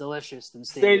delicious than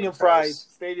stadium fries.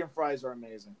 Stadium fries are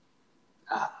amazing.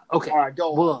 Okay. All right,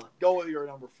 go with your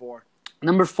number 4.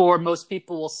 Number 4, most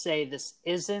people will say this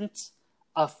isn't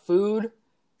a food,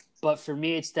 but for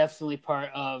me, it's definitely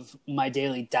part of my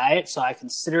daily diet, so I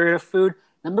consider it a food.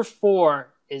 Number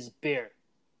 4 is beer.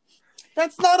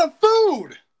 That's not a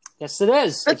food. Yes, it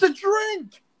is. It's a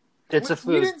drink. It's a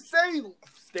food. We didn't say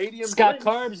stadium. It's got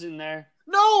carbs in there.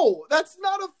 No, that's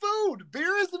not a food.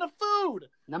 Beer isn't a food.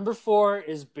 Number 4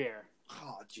 is beer.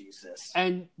 Oh, Jesus.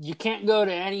 And you can't go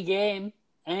to any game,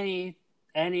 any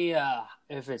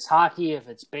if it's hockey, if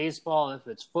it's baseball, if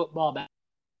it's football,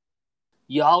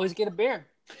 you always get a beer.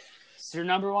 It's your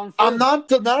number 1 food. I'm not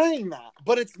denying that,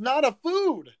 but it's not a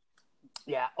food.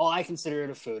 Yeah, well, I consider it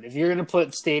a food. If you're going to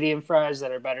put stadium fries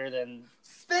that are better than...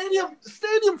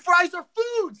 Stadium fries are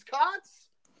foods, Cots.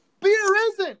 Beer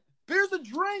isn't. Beer's a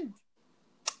drink.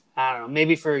 I don't know.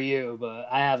 Maybe for you, but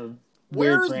I have a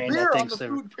weird brain that thinks beer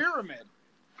on the food pyramid?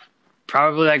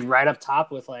 Probably like right up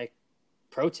top with like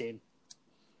protein.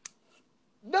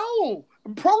 No,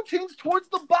 protein's towards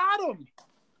the bottom.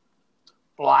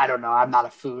 Well, I don't know. I'm not a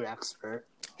food expert.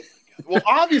 Well,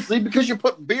 obviously, because you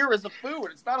put beer as a food.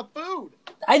 It's not a food.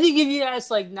 I think if you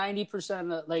ask like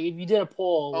 90% of, like if you did a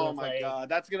poll. Oh, my God.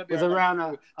 That's going to be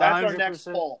around That's our next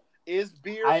poll. Is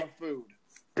beer a food?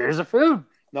 Beer's a food.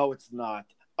 No, it's not.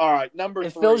 All right, number 3.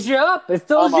 It fills you up. It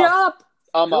fills you up.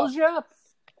 Fills you up.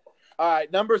 All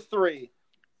right, number 3.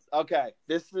 Okay,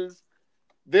 this is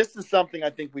something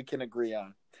I think we can agree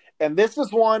on. And this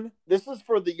is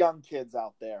for the young kids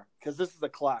out there, because this is a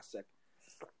classic.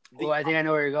 I think I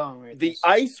know where you're going with this.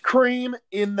 Ice cream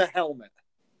in the helmet.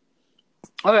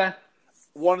 Okay.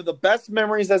 One of the best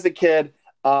memories as a kid.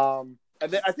 I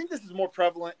think this is more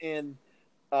prevalent in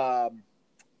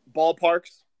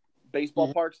ballparks,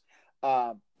 baseball parks.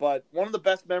 But one of the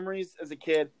best memories as a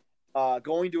kid,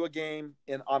 going to a game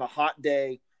on a hot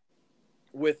day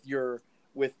with your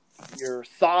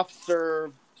soft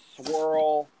serve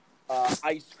swirl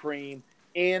ice cream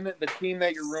in the team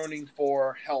that you're rooting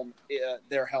for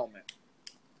their helmet.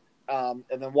 And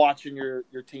then watching your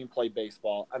team play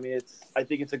baseball. I mean, I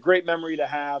think it's a great memory to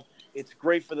have. It's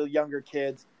great for the younger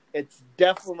kids. It's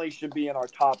definitely should be in our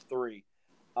top 3.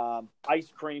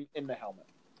 Ice cream in the helmet.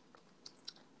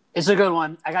 It's a good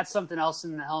one. I got something else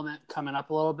in the helmet coming up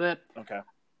a little bit. Okay.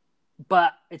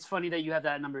 But it's funny that you have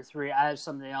that at number 3. I have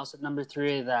something else at number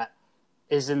 3 that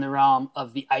is in the realm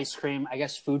of the ice cream, I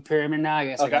guess, food pyramid now. I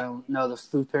guess I don't know the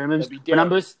food pyramids.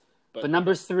 But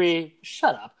number 3,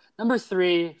 shut up. Number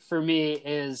 3 for me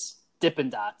is Dippin'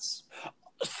 Dots.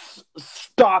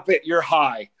 Stop it. You're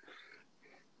high.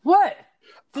 What?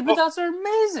 Dippin' Dots are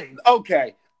amazing.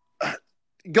 Okay.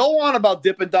 Go on about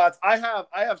Dippin' Dots. I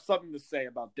have something to say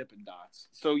about Dippin' Dots.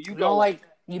 So you don't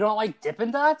like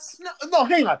Dippin' Dots? No,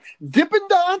 hang on. Dippin'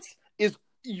 Dots is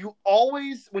you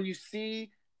always when you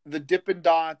see the Dippin'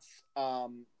 Dots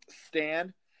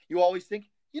stand, you always think,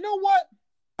 you know what?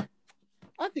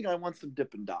 I think I want some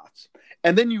Dippin' Dots.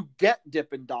 And then you get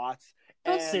Dippin' Dots.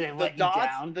 Don't say they let you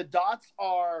down. The dots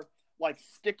are like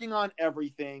sticking on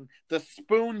everything. The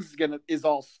spoon's is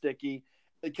all sticky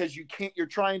because you're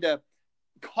trying to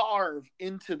carve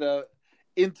into the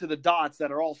dots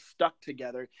that are all stuck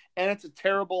together, and it's a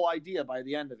terrible idea by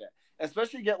the end of it.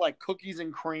 Especially you get like cookies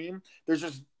and cream. There's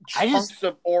just chunks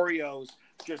of Oreos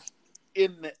just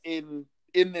in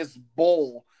this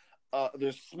bowl.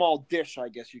 This small dish, I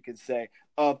guess you could say,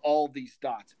 of all these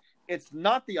dots. It's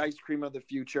not the ice cream of the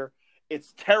future.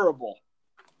 It's terrible.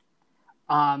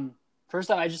 First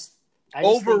off, I just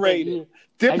overrated.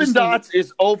 Dippin' Dots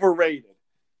is overrated.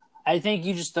 I think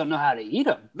you just don't know how to eat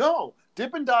them. No,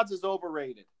 Dippin' Dots is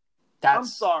overrated. I'm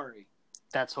sorry.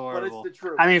 That's horrible. But it's the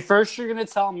truth. I mean, first you're going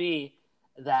to tell me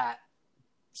that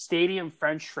stadium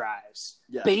French fries,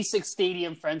 basic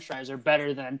stadium French fries, are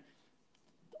better than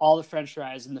all the French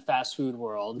fries in the fast food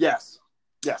world. Yes.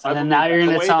 And then now you're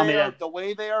going to tell me that the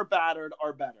way they are battered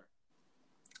are better.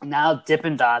 Now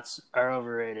Dippin' Dots are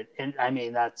overrated. And I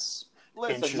mean, that's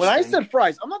Listen, when I said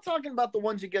fries, I'm not talking about the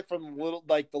ones you get from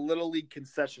the Little League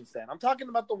concession stand. I'm talking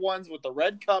about the ones with the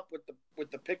red cup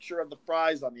with the picture of the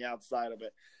fries on the outside of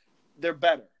it. They're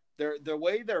better. The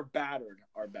way they're battered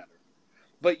are better.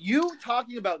 But you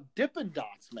talking about Dippin'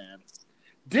 Dots, man.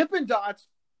 Dippin' Dots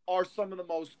are some of the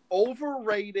most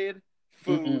overrated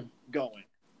food going.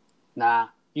 Nah.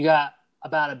 You got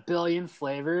about 1 billion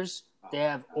flavors. They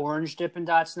have orange Dippin'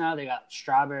 Dots now. They got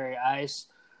strawberry ice.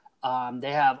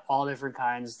 They have all different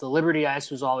kinds. The Liberty Ice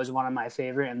was always one of my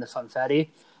favorite, and the Funfetti.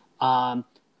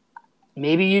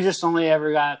 Maybe you just only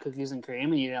ever got cookies and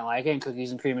cream and you didn't like it, and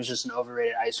cookies and cream is just an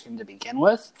overrated ice cream to begin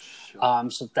with. Sure.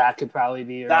 So that could probably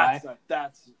be your eye.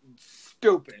 That's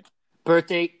stupid.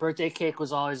 Birthday cake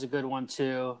was always a good one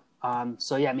too.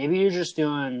 So yeah, maybe you're just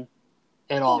doing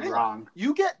it all wrong.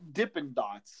 You get Dippin'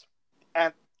 Dots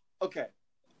at okay.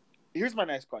 Here's my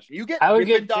next question. You get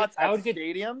Dippin' Dots at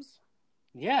stadiums?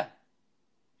 Yeah.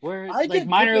 I get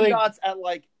Dippin' Dots at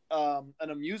like an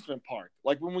amusement park.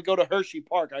 Like when we go to Hershey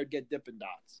Park, I would get Dippin'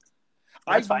 Dots.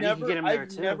 I've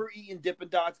never eaten Dippin'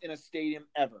 Dots in a stadium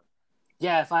ever.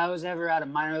 Yeah, if I was ever at a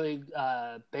minor league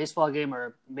baseball game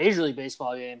or major league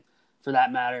baseball game, for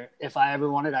that matter, if I ever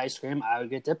wanted ice cream, I would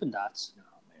get Dippin' Dots.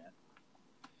 Oh man,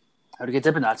 I would get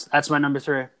Dippin' Dots. That's my number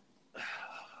 3.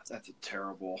 That's a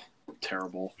terrible.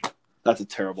 That's a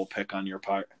terrible pick on your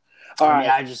part. All right.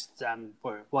 I just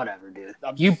whatever, dude.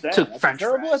 You took French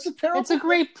fries. It's a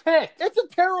great pick. It's a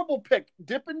terrible pick.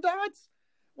 Dippin' Dots?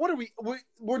 What are we?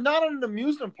 We're not at an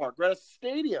amusement park. We're at a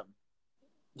stadium.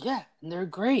 Yeah, and they're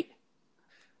great.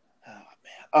 Oh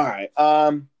man. All right.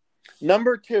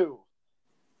 Number 2,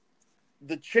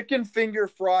 the chicken finger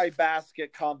fry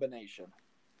basket combination.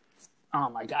 Oh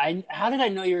my god! How did I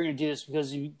know you were going to do this?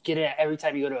 Because you get it every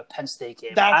time you go to a Penn State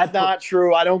game. That's not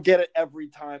true. I don't get it every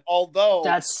time. Although,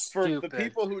 for the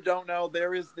people who don't know,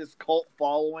 there is this cult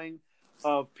following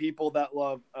of people that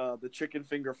love the chicken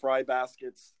finger fry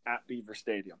baskets at Beaver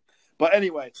Stadium. But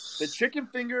anyway, the chicken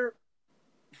finger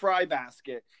fry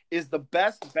basket is the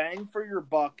best bang for your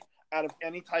buck out of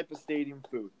any type of stadium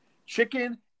food.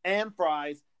 Chicken and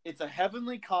fries. It's a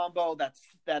heavenly combo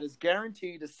that is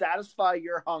guaranteed to satisfy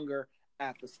your hunger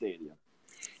at the stadium.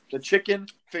 The chicken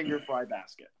finger fry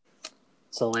basket.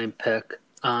 It's a lame pick.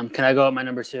 Can I go with my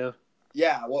number 2?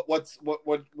 Yeah. What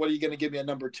are you going to give me a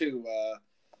number 2?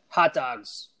 Hot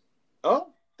dogs.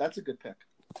 Oh, that's a good pick.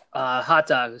 Hot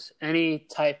dogs. Any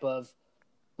type of.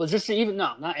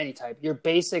 Well, not any type. Your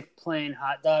basic plain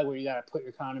hot dog where you got to put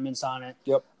your condiments on it.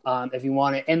 Yep. If you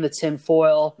want it in the tin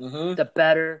foil, Mm-hmm. the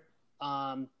better.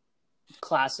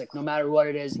 Classic, no matter what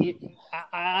it is.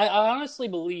 I honestly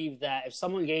believe that if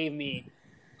someone gave me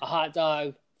a hot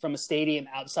dog from a stadium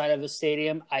outside of a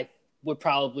stadium, I would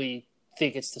probably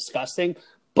think it's disgusting.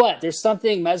 But there's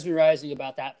something mesmerizing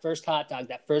about that first hot dog,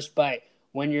 that first bite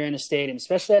when you're in a stadium,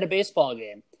 especially at a baseball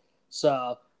game.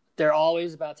 So they're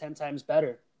always about 10 times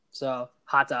better. So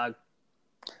hot dog.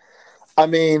 I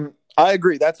mean, I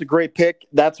agree. That's a great pick.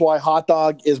 That's why hot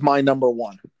dog is my number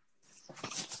one.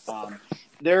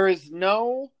 There is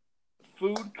no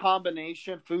food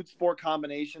sport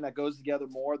combination that goes together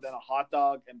more than a hot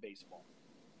dog and baseball.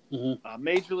 Mm-hmm.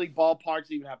 Major league ballparks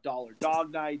even have dollar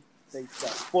dog nights. They sell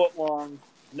footlongs.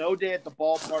 No day at the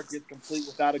ballpark is complete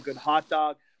without a good hot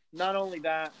dog. Not only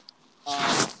that,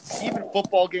 even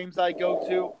football games I go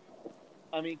to,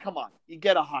 I mean, come on. You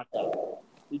get a hot dog.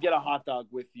 You get a hot dog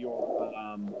with your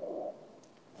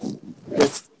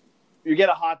you get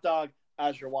a hot dog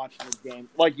as you're watching the game.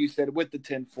 Like you said, with the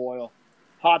tin foil.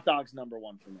 Hot dog's number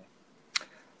one for me.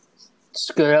 It's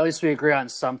good. At least we agree on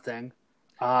something.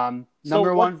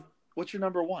 Number one. What's your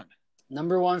number one?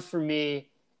 Number one for me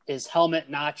is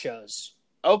helmet nachos.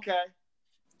 Okay.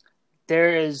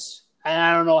 There is, and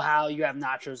I don't know how you have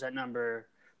nachos at number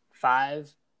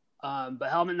 5, but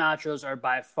helmet nachos are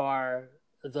by far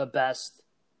the best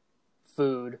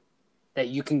food that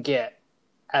you can get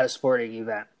at a sporting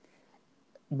event.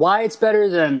 Why it's better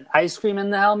than ice cream in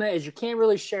the helmet is you can't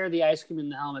really share the ice cream in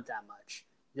the helmet that much.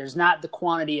 There's not the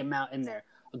quantity amount in there.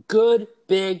 A good,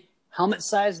 big,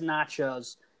 helmet-sized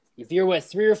nachos, if you're with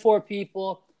 3 or 4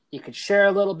 people, you could share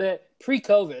a little bit.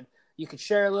 Pre-COVID, you could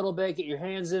share a little bit, get your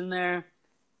hands in there.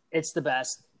 It's the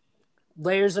best.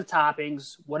 Layers of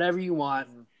toppings, whatever you want.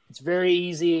 It's very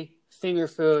easy, finger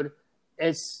food.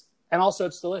 And also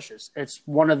it's delicious. It's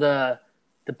one of the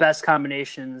best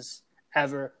combinations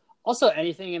ever. Also,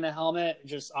 anything in a helmet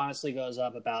just honestly goes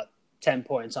up about 10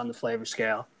 points on the flavor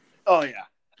scale. Oh, yeah.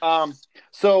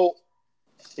 So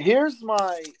here's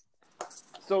my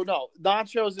 – no,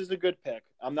 nachos is a good pick.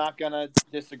 I'm not going to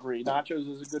disagree. Nachos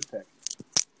is a good pick.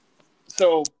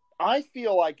 So I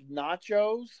feel like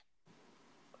nachos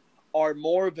are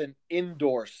more of an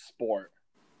indoor sport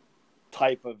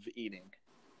type of eating.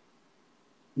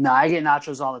 No, I get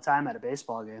nachos all the time at a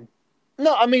baseball game.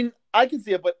 No, I mean, I can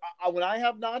see it, but when I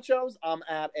have nachos, I'm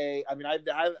at I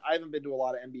haven't been to a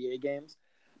lot of NBA games,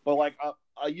 but like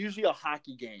usually a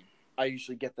hockey game, I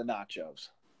usually get the nachos.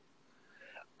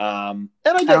 And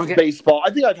I guess baseball.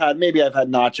 I think I've had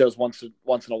nachos once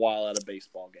in a while at a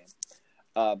baseball game.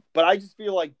 But I just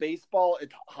feel like baseball,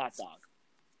 it's hot dog.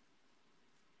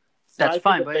 That's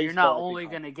fine, but you're not only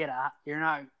going to get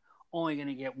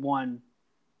one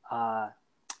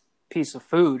piece of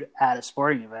food at a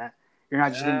sporting event. You're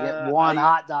not just going to get one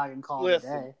hot dog and call it a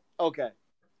day. Okay.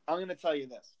 I'm going to tell you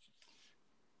this.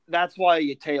 That's why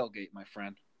you tailgate, my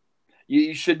friend.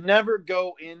 You should never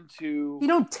go into... You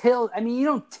don't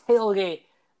tailgate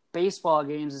baseball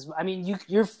games. I mean,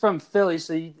 you're from Philly,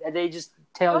 so they just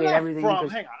tailgate everything. Hang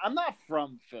on. I'm not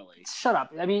from Philly. Shut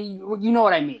up. I mean, you know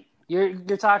what I mean.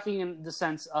 You're talking in the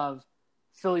sense of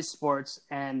Philly sports,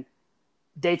 and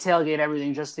they tailgate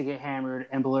everything just to get hammered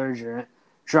and belligerent,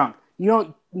 drunk.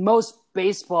 Most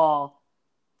baseball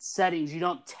settings, you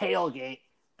don't tailgate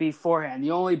beforehand.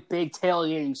 The only big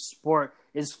tailgating sport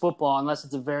is football, unless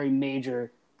it's a very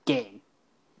major game.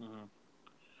 Mm-hmm.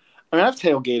 I mean, I've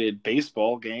tailgated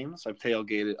baseball games. I've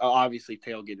obviously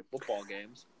tailgated football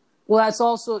games. Well, that's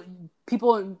also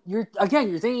people. You're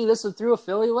thinking this through a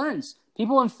Philly lens.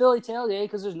 People in Philly tailgate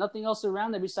because there's nothing else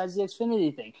around there besides the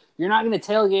Xfinity thing. You're not going to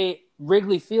tailgate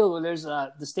Wrigley Field where there's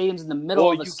the stadium's in the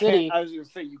middle of the city. I was going to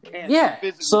say you can't. Yeah.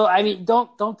 So I mean,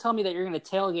 don't tell me that you're going to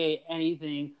tailgate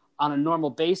anything on a normal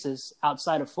basis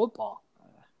outside of football.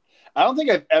 I don't think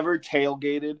I've ever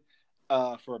tailgated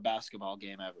for a basketball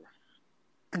game ever.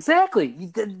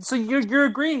 Exactly. So you're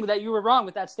agreeing that you were wrong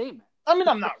with that statement. I mean,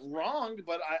 I'm not wrong,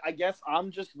 but I guess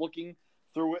I'm just looking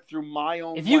through it through my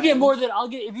own. If you get more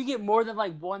than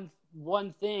like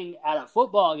one thing at a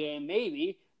football game,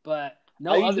 maybe, but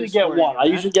no. I usually get one. I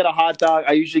usually get a hot dog.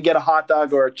 I usually get a hot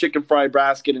dog or a chicken fried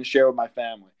basket and share with my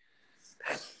family.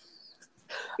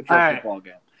 For a football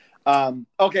game.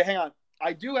 Okay, hang on.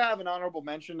 I do have an honorable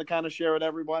mention to kind of share with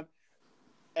everyone,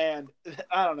 and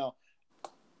I don't know,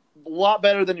 a lot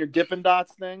better than your Dippin'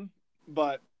 Dots thing,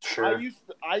 but sure.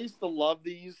 I used to love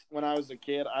these when I was a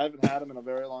kid. I haven't had them in a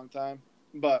very long time,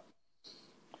 but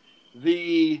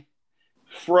the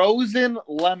frozen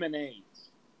lemonades.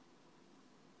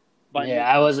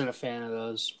 I wasn't a fan of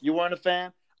those. You weren't a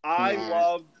fan? I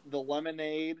loved the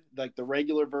lemonade, like the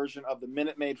regular version of the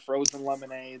Minute Maid frozen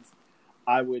lemonades.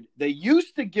 They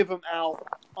used to give them out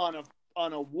on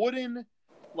a wooden,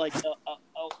 like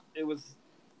it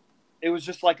was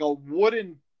just like a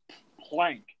wooden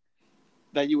plank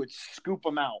that you would scoop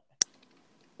them out,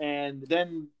 and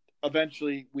then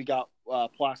eventually we got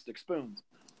plastic spoons.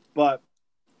 But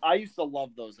I used to love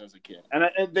those as a kid, and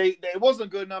it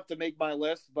wasn't good enough to make my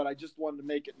list, but I just wanted to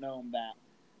make it known that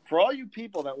for all you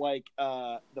people that like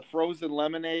the frozen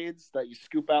lemonades that you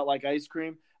scoop out like ice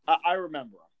cream, I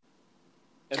remember them.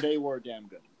 And they were damn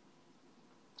good.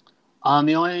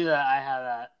 The only thing that I have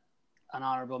at an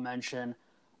honorable mention,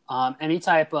 any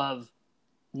type of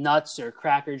nuts or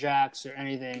Cracker Jacks or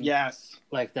anything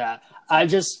like that.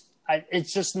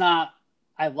 It's just not,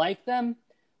 I like them,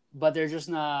 but they're just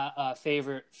not a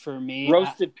favorite for me.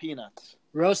 Roasted peanuts.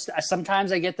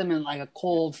 Sometimes I get them in like a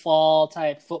cold fall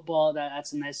type football.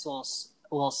 That's a nice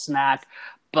little snack.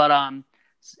 But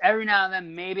every now and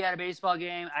then, maybe at a baseball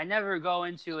game, I never go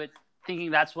into it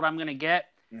thinking that's what I'm going to get.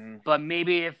 Mm-hmm. But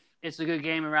maybe if it's a good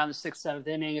game around the 6th, 7th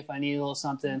inning, if I need a little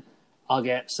something, I'll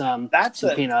get some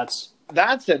peanuts.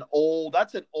 That's an old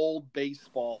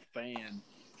baseball fan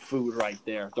food right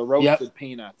there. The roasted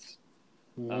peanuts.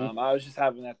 Mm-hmm. I was just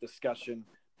having that discussion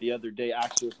the other day,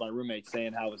 actually, with my roommate,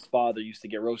 saying how his father used to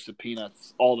get roasted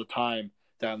peanuts all the time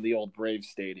down in the old Braves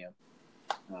Stadium.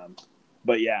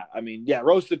 But yeah, I mean,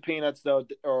 roasted peanuts though,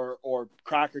 or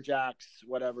Cracker Jacks,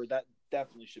 whatever, that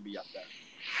definitely should be up there.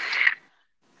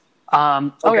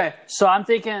 Okay, so I'm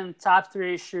thinking top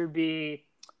 3 should be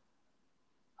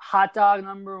hot dog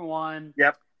number 1.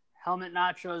 Yep. Helmet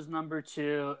nachos number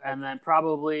 2, and then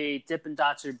probably Dippin'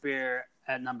 Dots or beer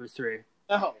at number 3.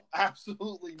 No,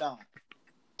 absolutely not.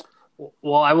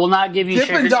 Well, I will not give you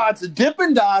Dippin' Dots.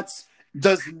 Dippin' Dots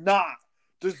does not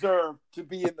deserve to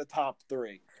be in the top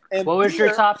 3. And what was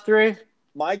your top 3?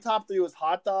 My top 3 was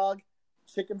hot dog,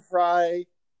 chicken fry,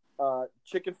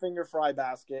 chicken finger fry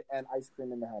basket, and ice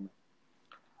cream in the helmet.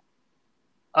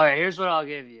 All right, here's what I'll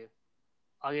give you.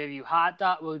 I'll give you hot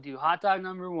dog. We'll do hot dog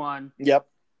number 1. Yep.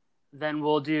 Then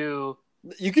we'll do.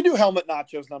 You can do helmet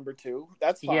nachos number 2.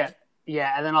 That's fine.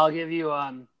 Yeah, and then I'll give you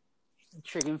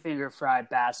chicken finger fried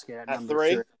basket at number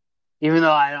 3. Even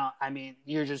though I don't. I mean,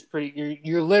 you're just pretty.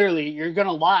 You're literally. You're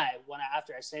gonna lie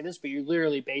after I say this, but you're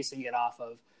literally basing it off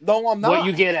of. No, I'm not. What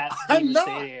you get at Beaver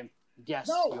Stadium. Yes,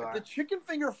 no, you are. The chicken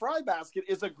finger fry basket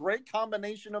is a great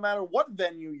combination no matter what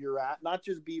venue you're at, not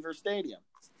just Beaver Stadium.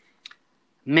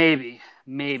 Maybe.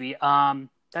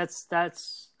 That's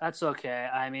okay.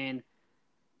 I mean,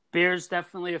 beer's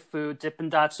definitely a food. Dippin'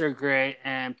 Dots are great,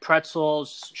 and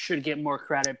pretzels should get more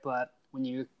credit. But when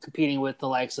you're competing with the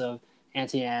likes of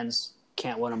Auntie Anne's,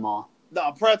 can't win them all.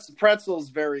 No, pretzel's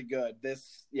very good.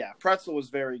 Pretzel was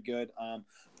very good.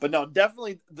 But no,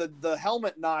 definitely the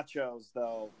helmet nachos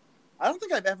though. I don't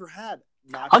think I've ever had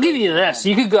nachos. I'll give you this.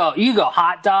 You could go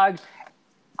hot dog.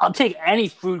 I'll take any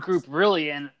food group really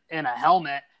in a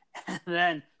helmet, and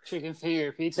then chicken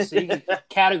finger pizza. So you can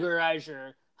categorize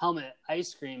your helmet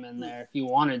ice cream in there if you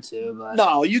wanted to. But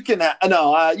no, you can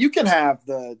have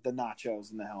the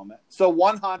nachos in the helmet. So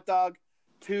 1 hot dog,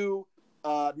 2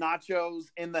 nachos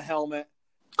in the helmet.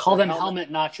 Call them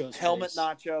helmet nachos. Helmet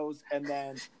nachos, and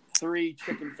then 3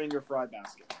 chicken finger fry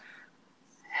basket.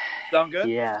 Sound good?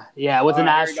 Yeah. With an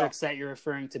asterisk that you're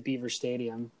referring to Beaver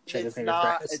Stadium. It's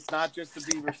not just the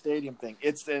Beaver Stadium thing.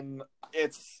 It's an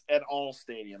all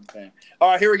stadium thing.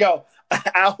 All right, here we go.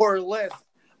 Our list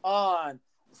on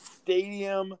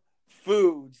stadium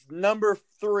foods. Number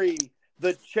 3,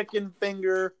 the chicken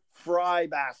finger fry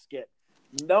basket.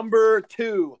 Number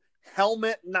 2,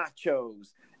 helmet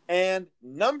nachos. And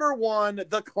number 1,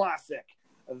 the classic,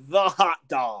 the hot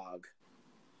dog.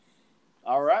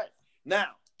 All right.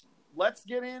 Now, let's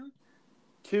get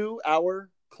into our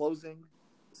closing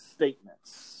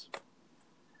statements.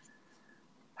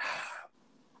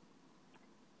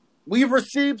 We've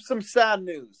received some sad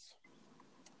news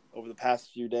over the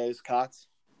past few days, Kotz.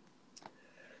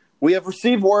 We have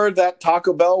received word that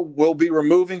Taco Bell will be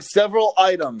removing several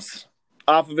items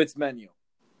off of its menu.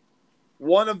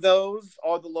 One of those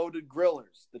are the loaded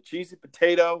grillers. The cheesy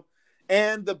potato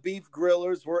and the beef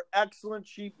grillers were excellent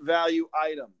cheap value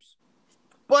items.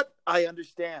 But I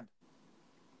understand.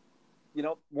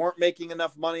 Weren't making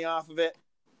enough money off of it.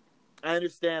 I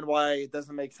understand why it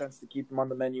doesn't make sense to keep them on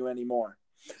the menu anymore.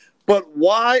 But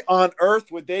why on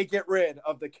earth would they get rid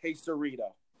of the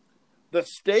quesarito? The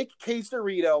steak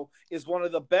quesarito is one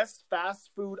of the best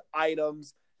fast food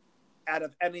items out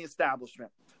of any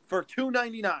establishment. For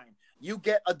 $2.99, you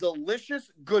get a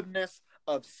delicious goodness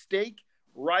of steak,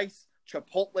 rice,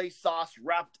 chipotle sauce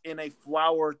wrapped in a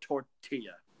flour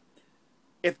tortilla.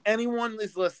 if anyone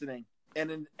is listening and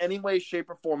in any way, shape,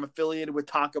 or form affiliated with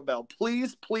Taco Bell,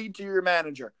 please plead to your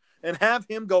manager and have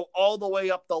him go all the way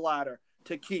up the ladder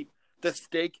to keep the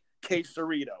steak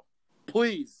quesarito.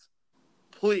 Please,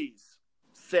 please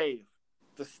save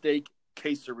the steak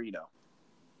quesarito.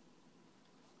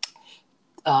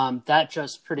 That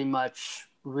just pretty much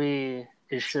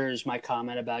reassures my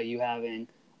comment about you having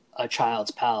a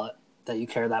child's palate, that you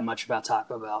care that much about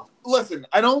Taco Bell. Listen,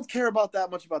 I don't care about that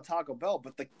much about Taco Bell,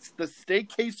 but the steak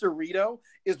quesarito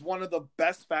is one of the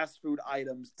best fast food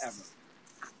items ever.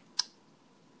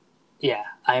 Yeah,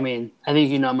 I mean, I think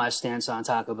you know my stance on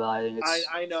Taco Bell. I think it's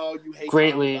I know you hate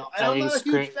greatly. Taco Bell. I'm not a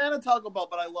huge fan of Taco Bell,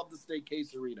 but I love the steak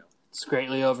quesarito. It's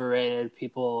greatly overrated.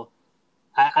 People,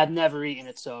 I've never eaten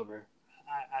it sober.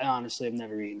 I honestly have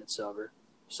never eaten it sober.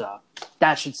 So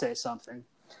that should say something.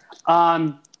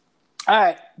 All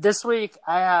right, this week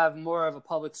I have more of a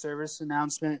public service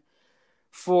announcement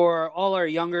for all our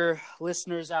younger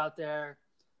listeners out there,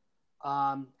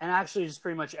 and actually just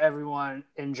pretty much everyone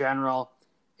in general.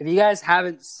 If you guys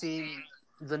haven't seen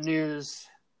the news,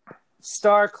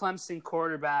 star Clemson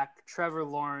quarterback Trevor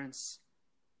Lawrence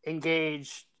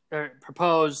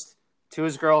proposed to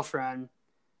his girlfriend,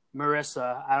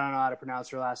 Marissa. I don't know how to pronounce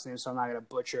her last name, so I'm not going to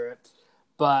butcher it.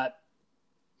 But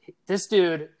this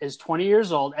dude is 20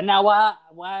 years old. And now why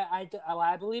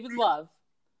I believe in love,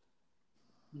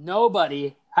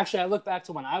 nobody – actually, I look back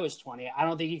to when I was 20. I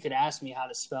don't think you could ask me how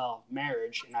to spell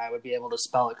marriage, and I would be able to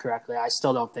spell it correctly. I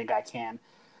still don't think I can.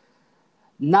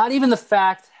 Not even the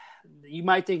fact – you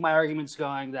might think my argument's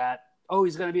going that, oh,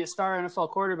 he's going to be a star NFL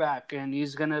quarterback and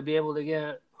he's going to be able to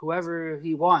get whoever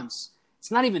he wants. It's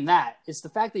not even that. It's the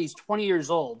fact that he's 20 years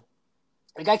old.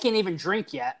 Like, I can't even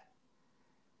drink yet,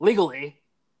 legally,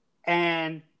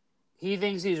 and he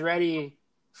thinks he's ready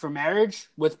for marriage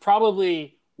with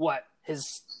probably,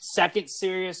 his second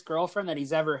serious girlfriend that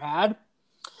he's ever had.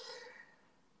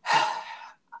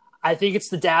 I think it's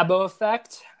the Dabo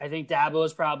effect. I think Dabo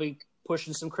is probably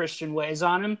pushing some Christian ways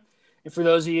on him. And for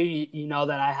those of you, you know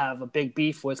that I have a big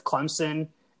beef with Clemson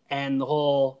and the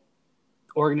whole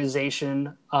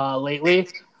organization lately.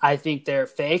 I think they're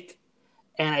fake,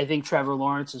 and I think Trevor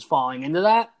Lawrence is falling into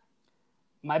that.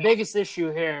 My biggest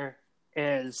issue here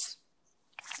is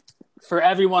for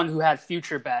everyone who had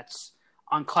future bets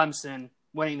on Clemson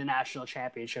winning the national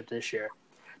championship this year.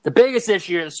 The biggest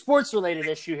issue, the sports-related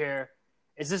issue here,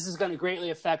 is this is going to greatly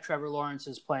affect Trevor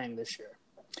Lawrence's playing this year.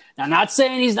 Now, I'm not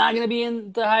saying he's not going to be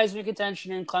in the Heisman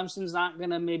contention and Clemson's not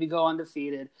going to maybe go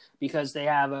undefeated because they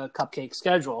have a cupcake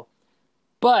schedule.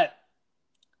 But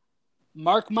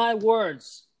mark my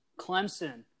words,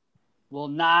 Clemson will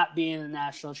not be in the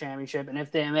national championship. And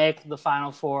if they make the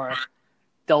Final Four,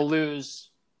 they'll lose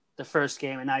the first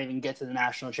game and not even get to the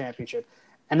national championship.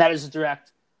 And that is a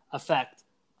direct effect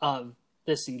of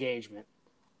this engagement.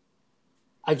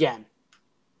 Again,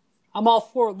 I'm all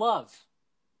for love.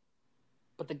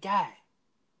 But the guy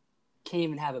can't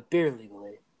even have a beer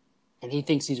legally, and he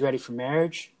thinks he's ready for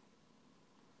marriage.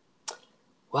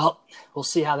 Well, we'll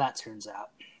see how that turns out.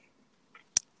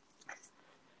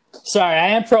 Sorry, I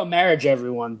am pro-marriage,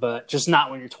 everyone, but just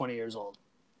not when you're 20 years old.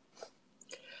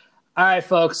 All right,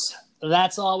 folks,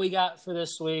 that's all we got for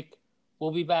this week.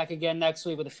 We'll be back again next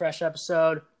week with a fresh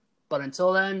episode. But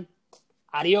until then,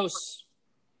 adios.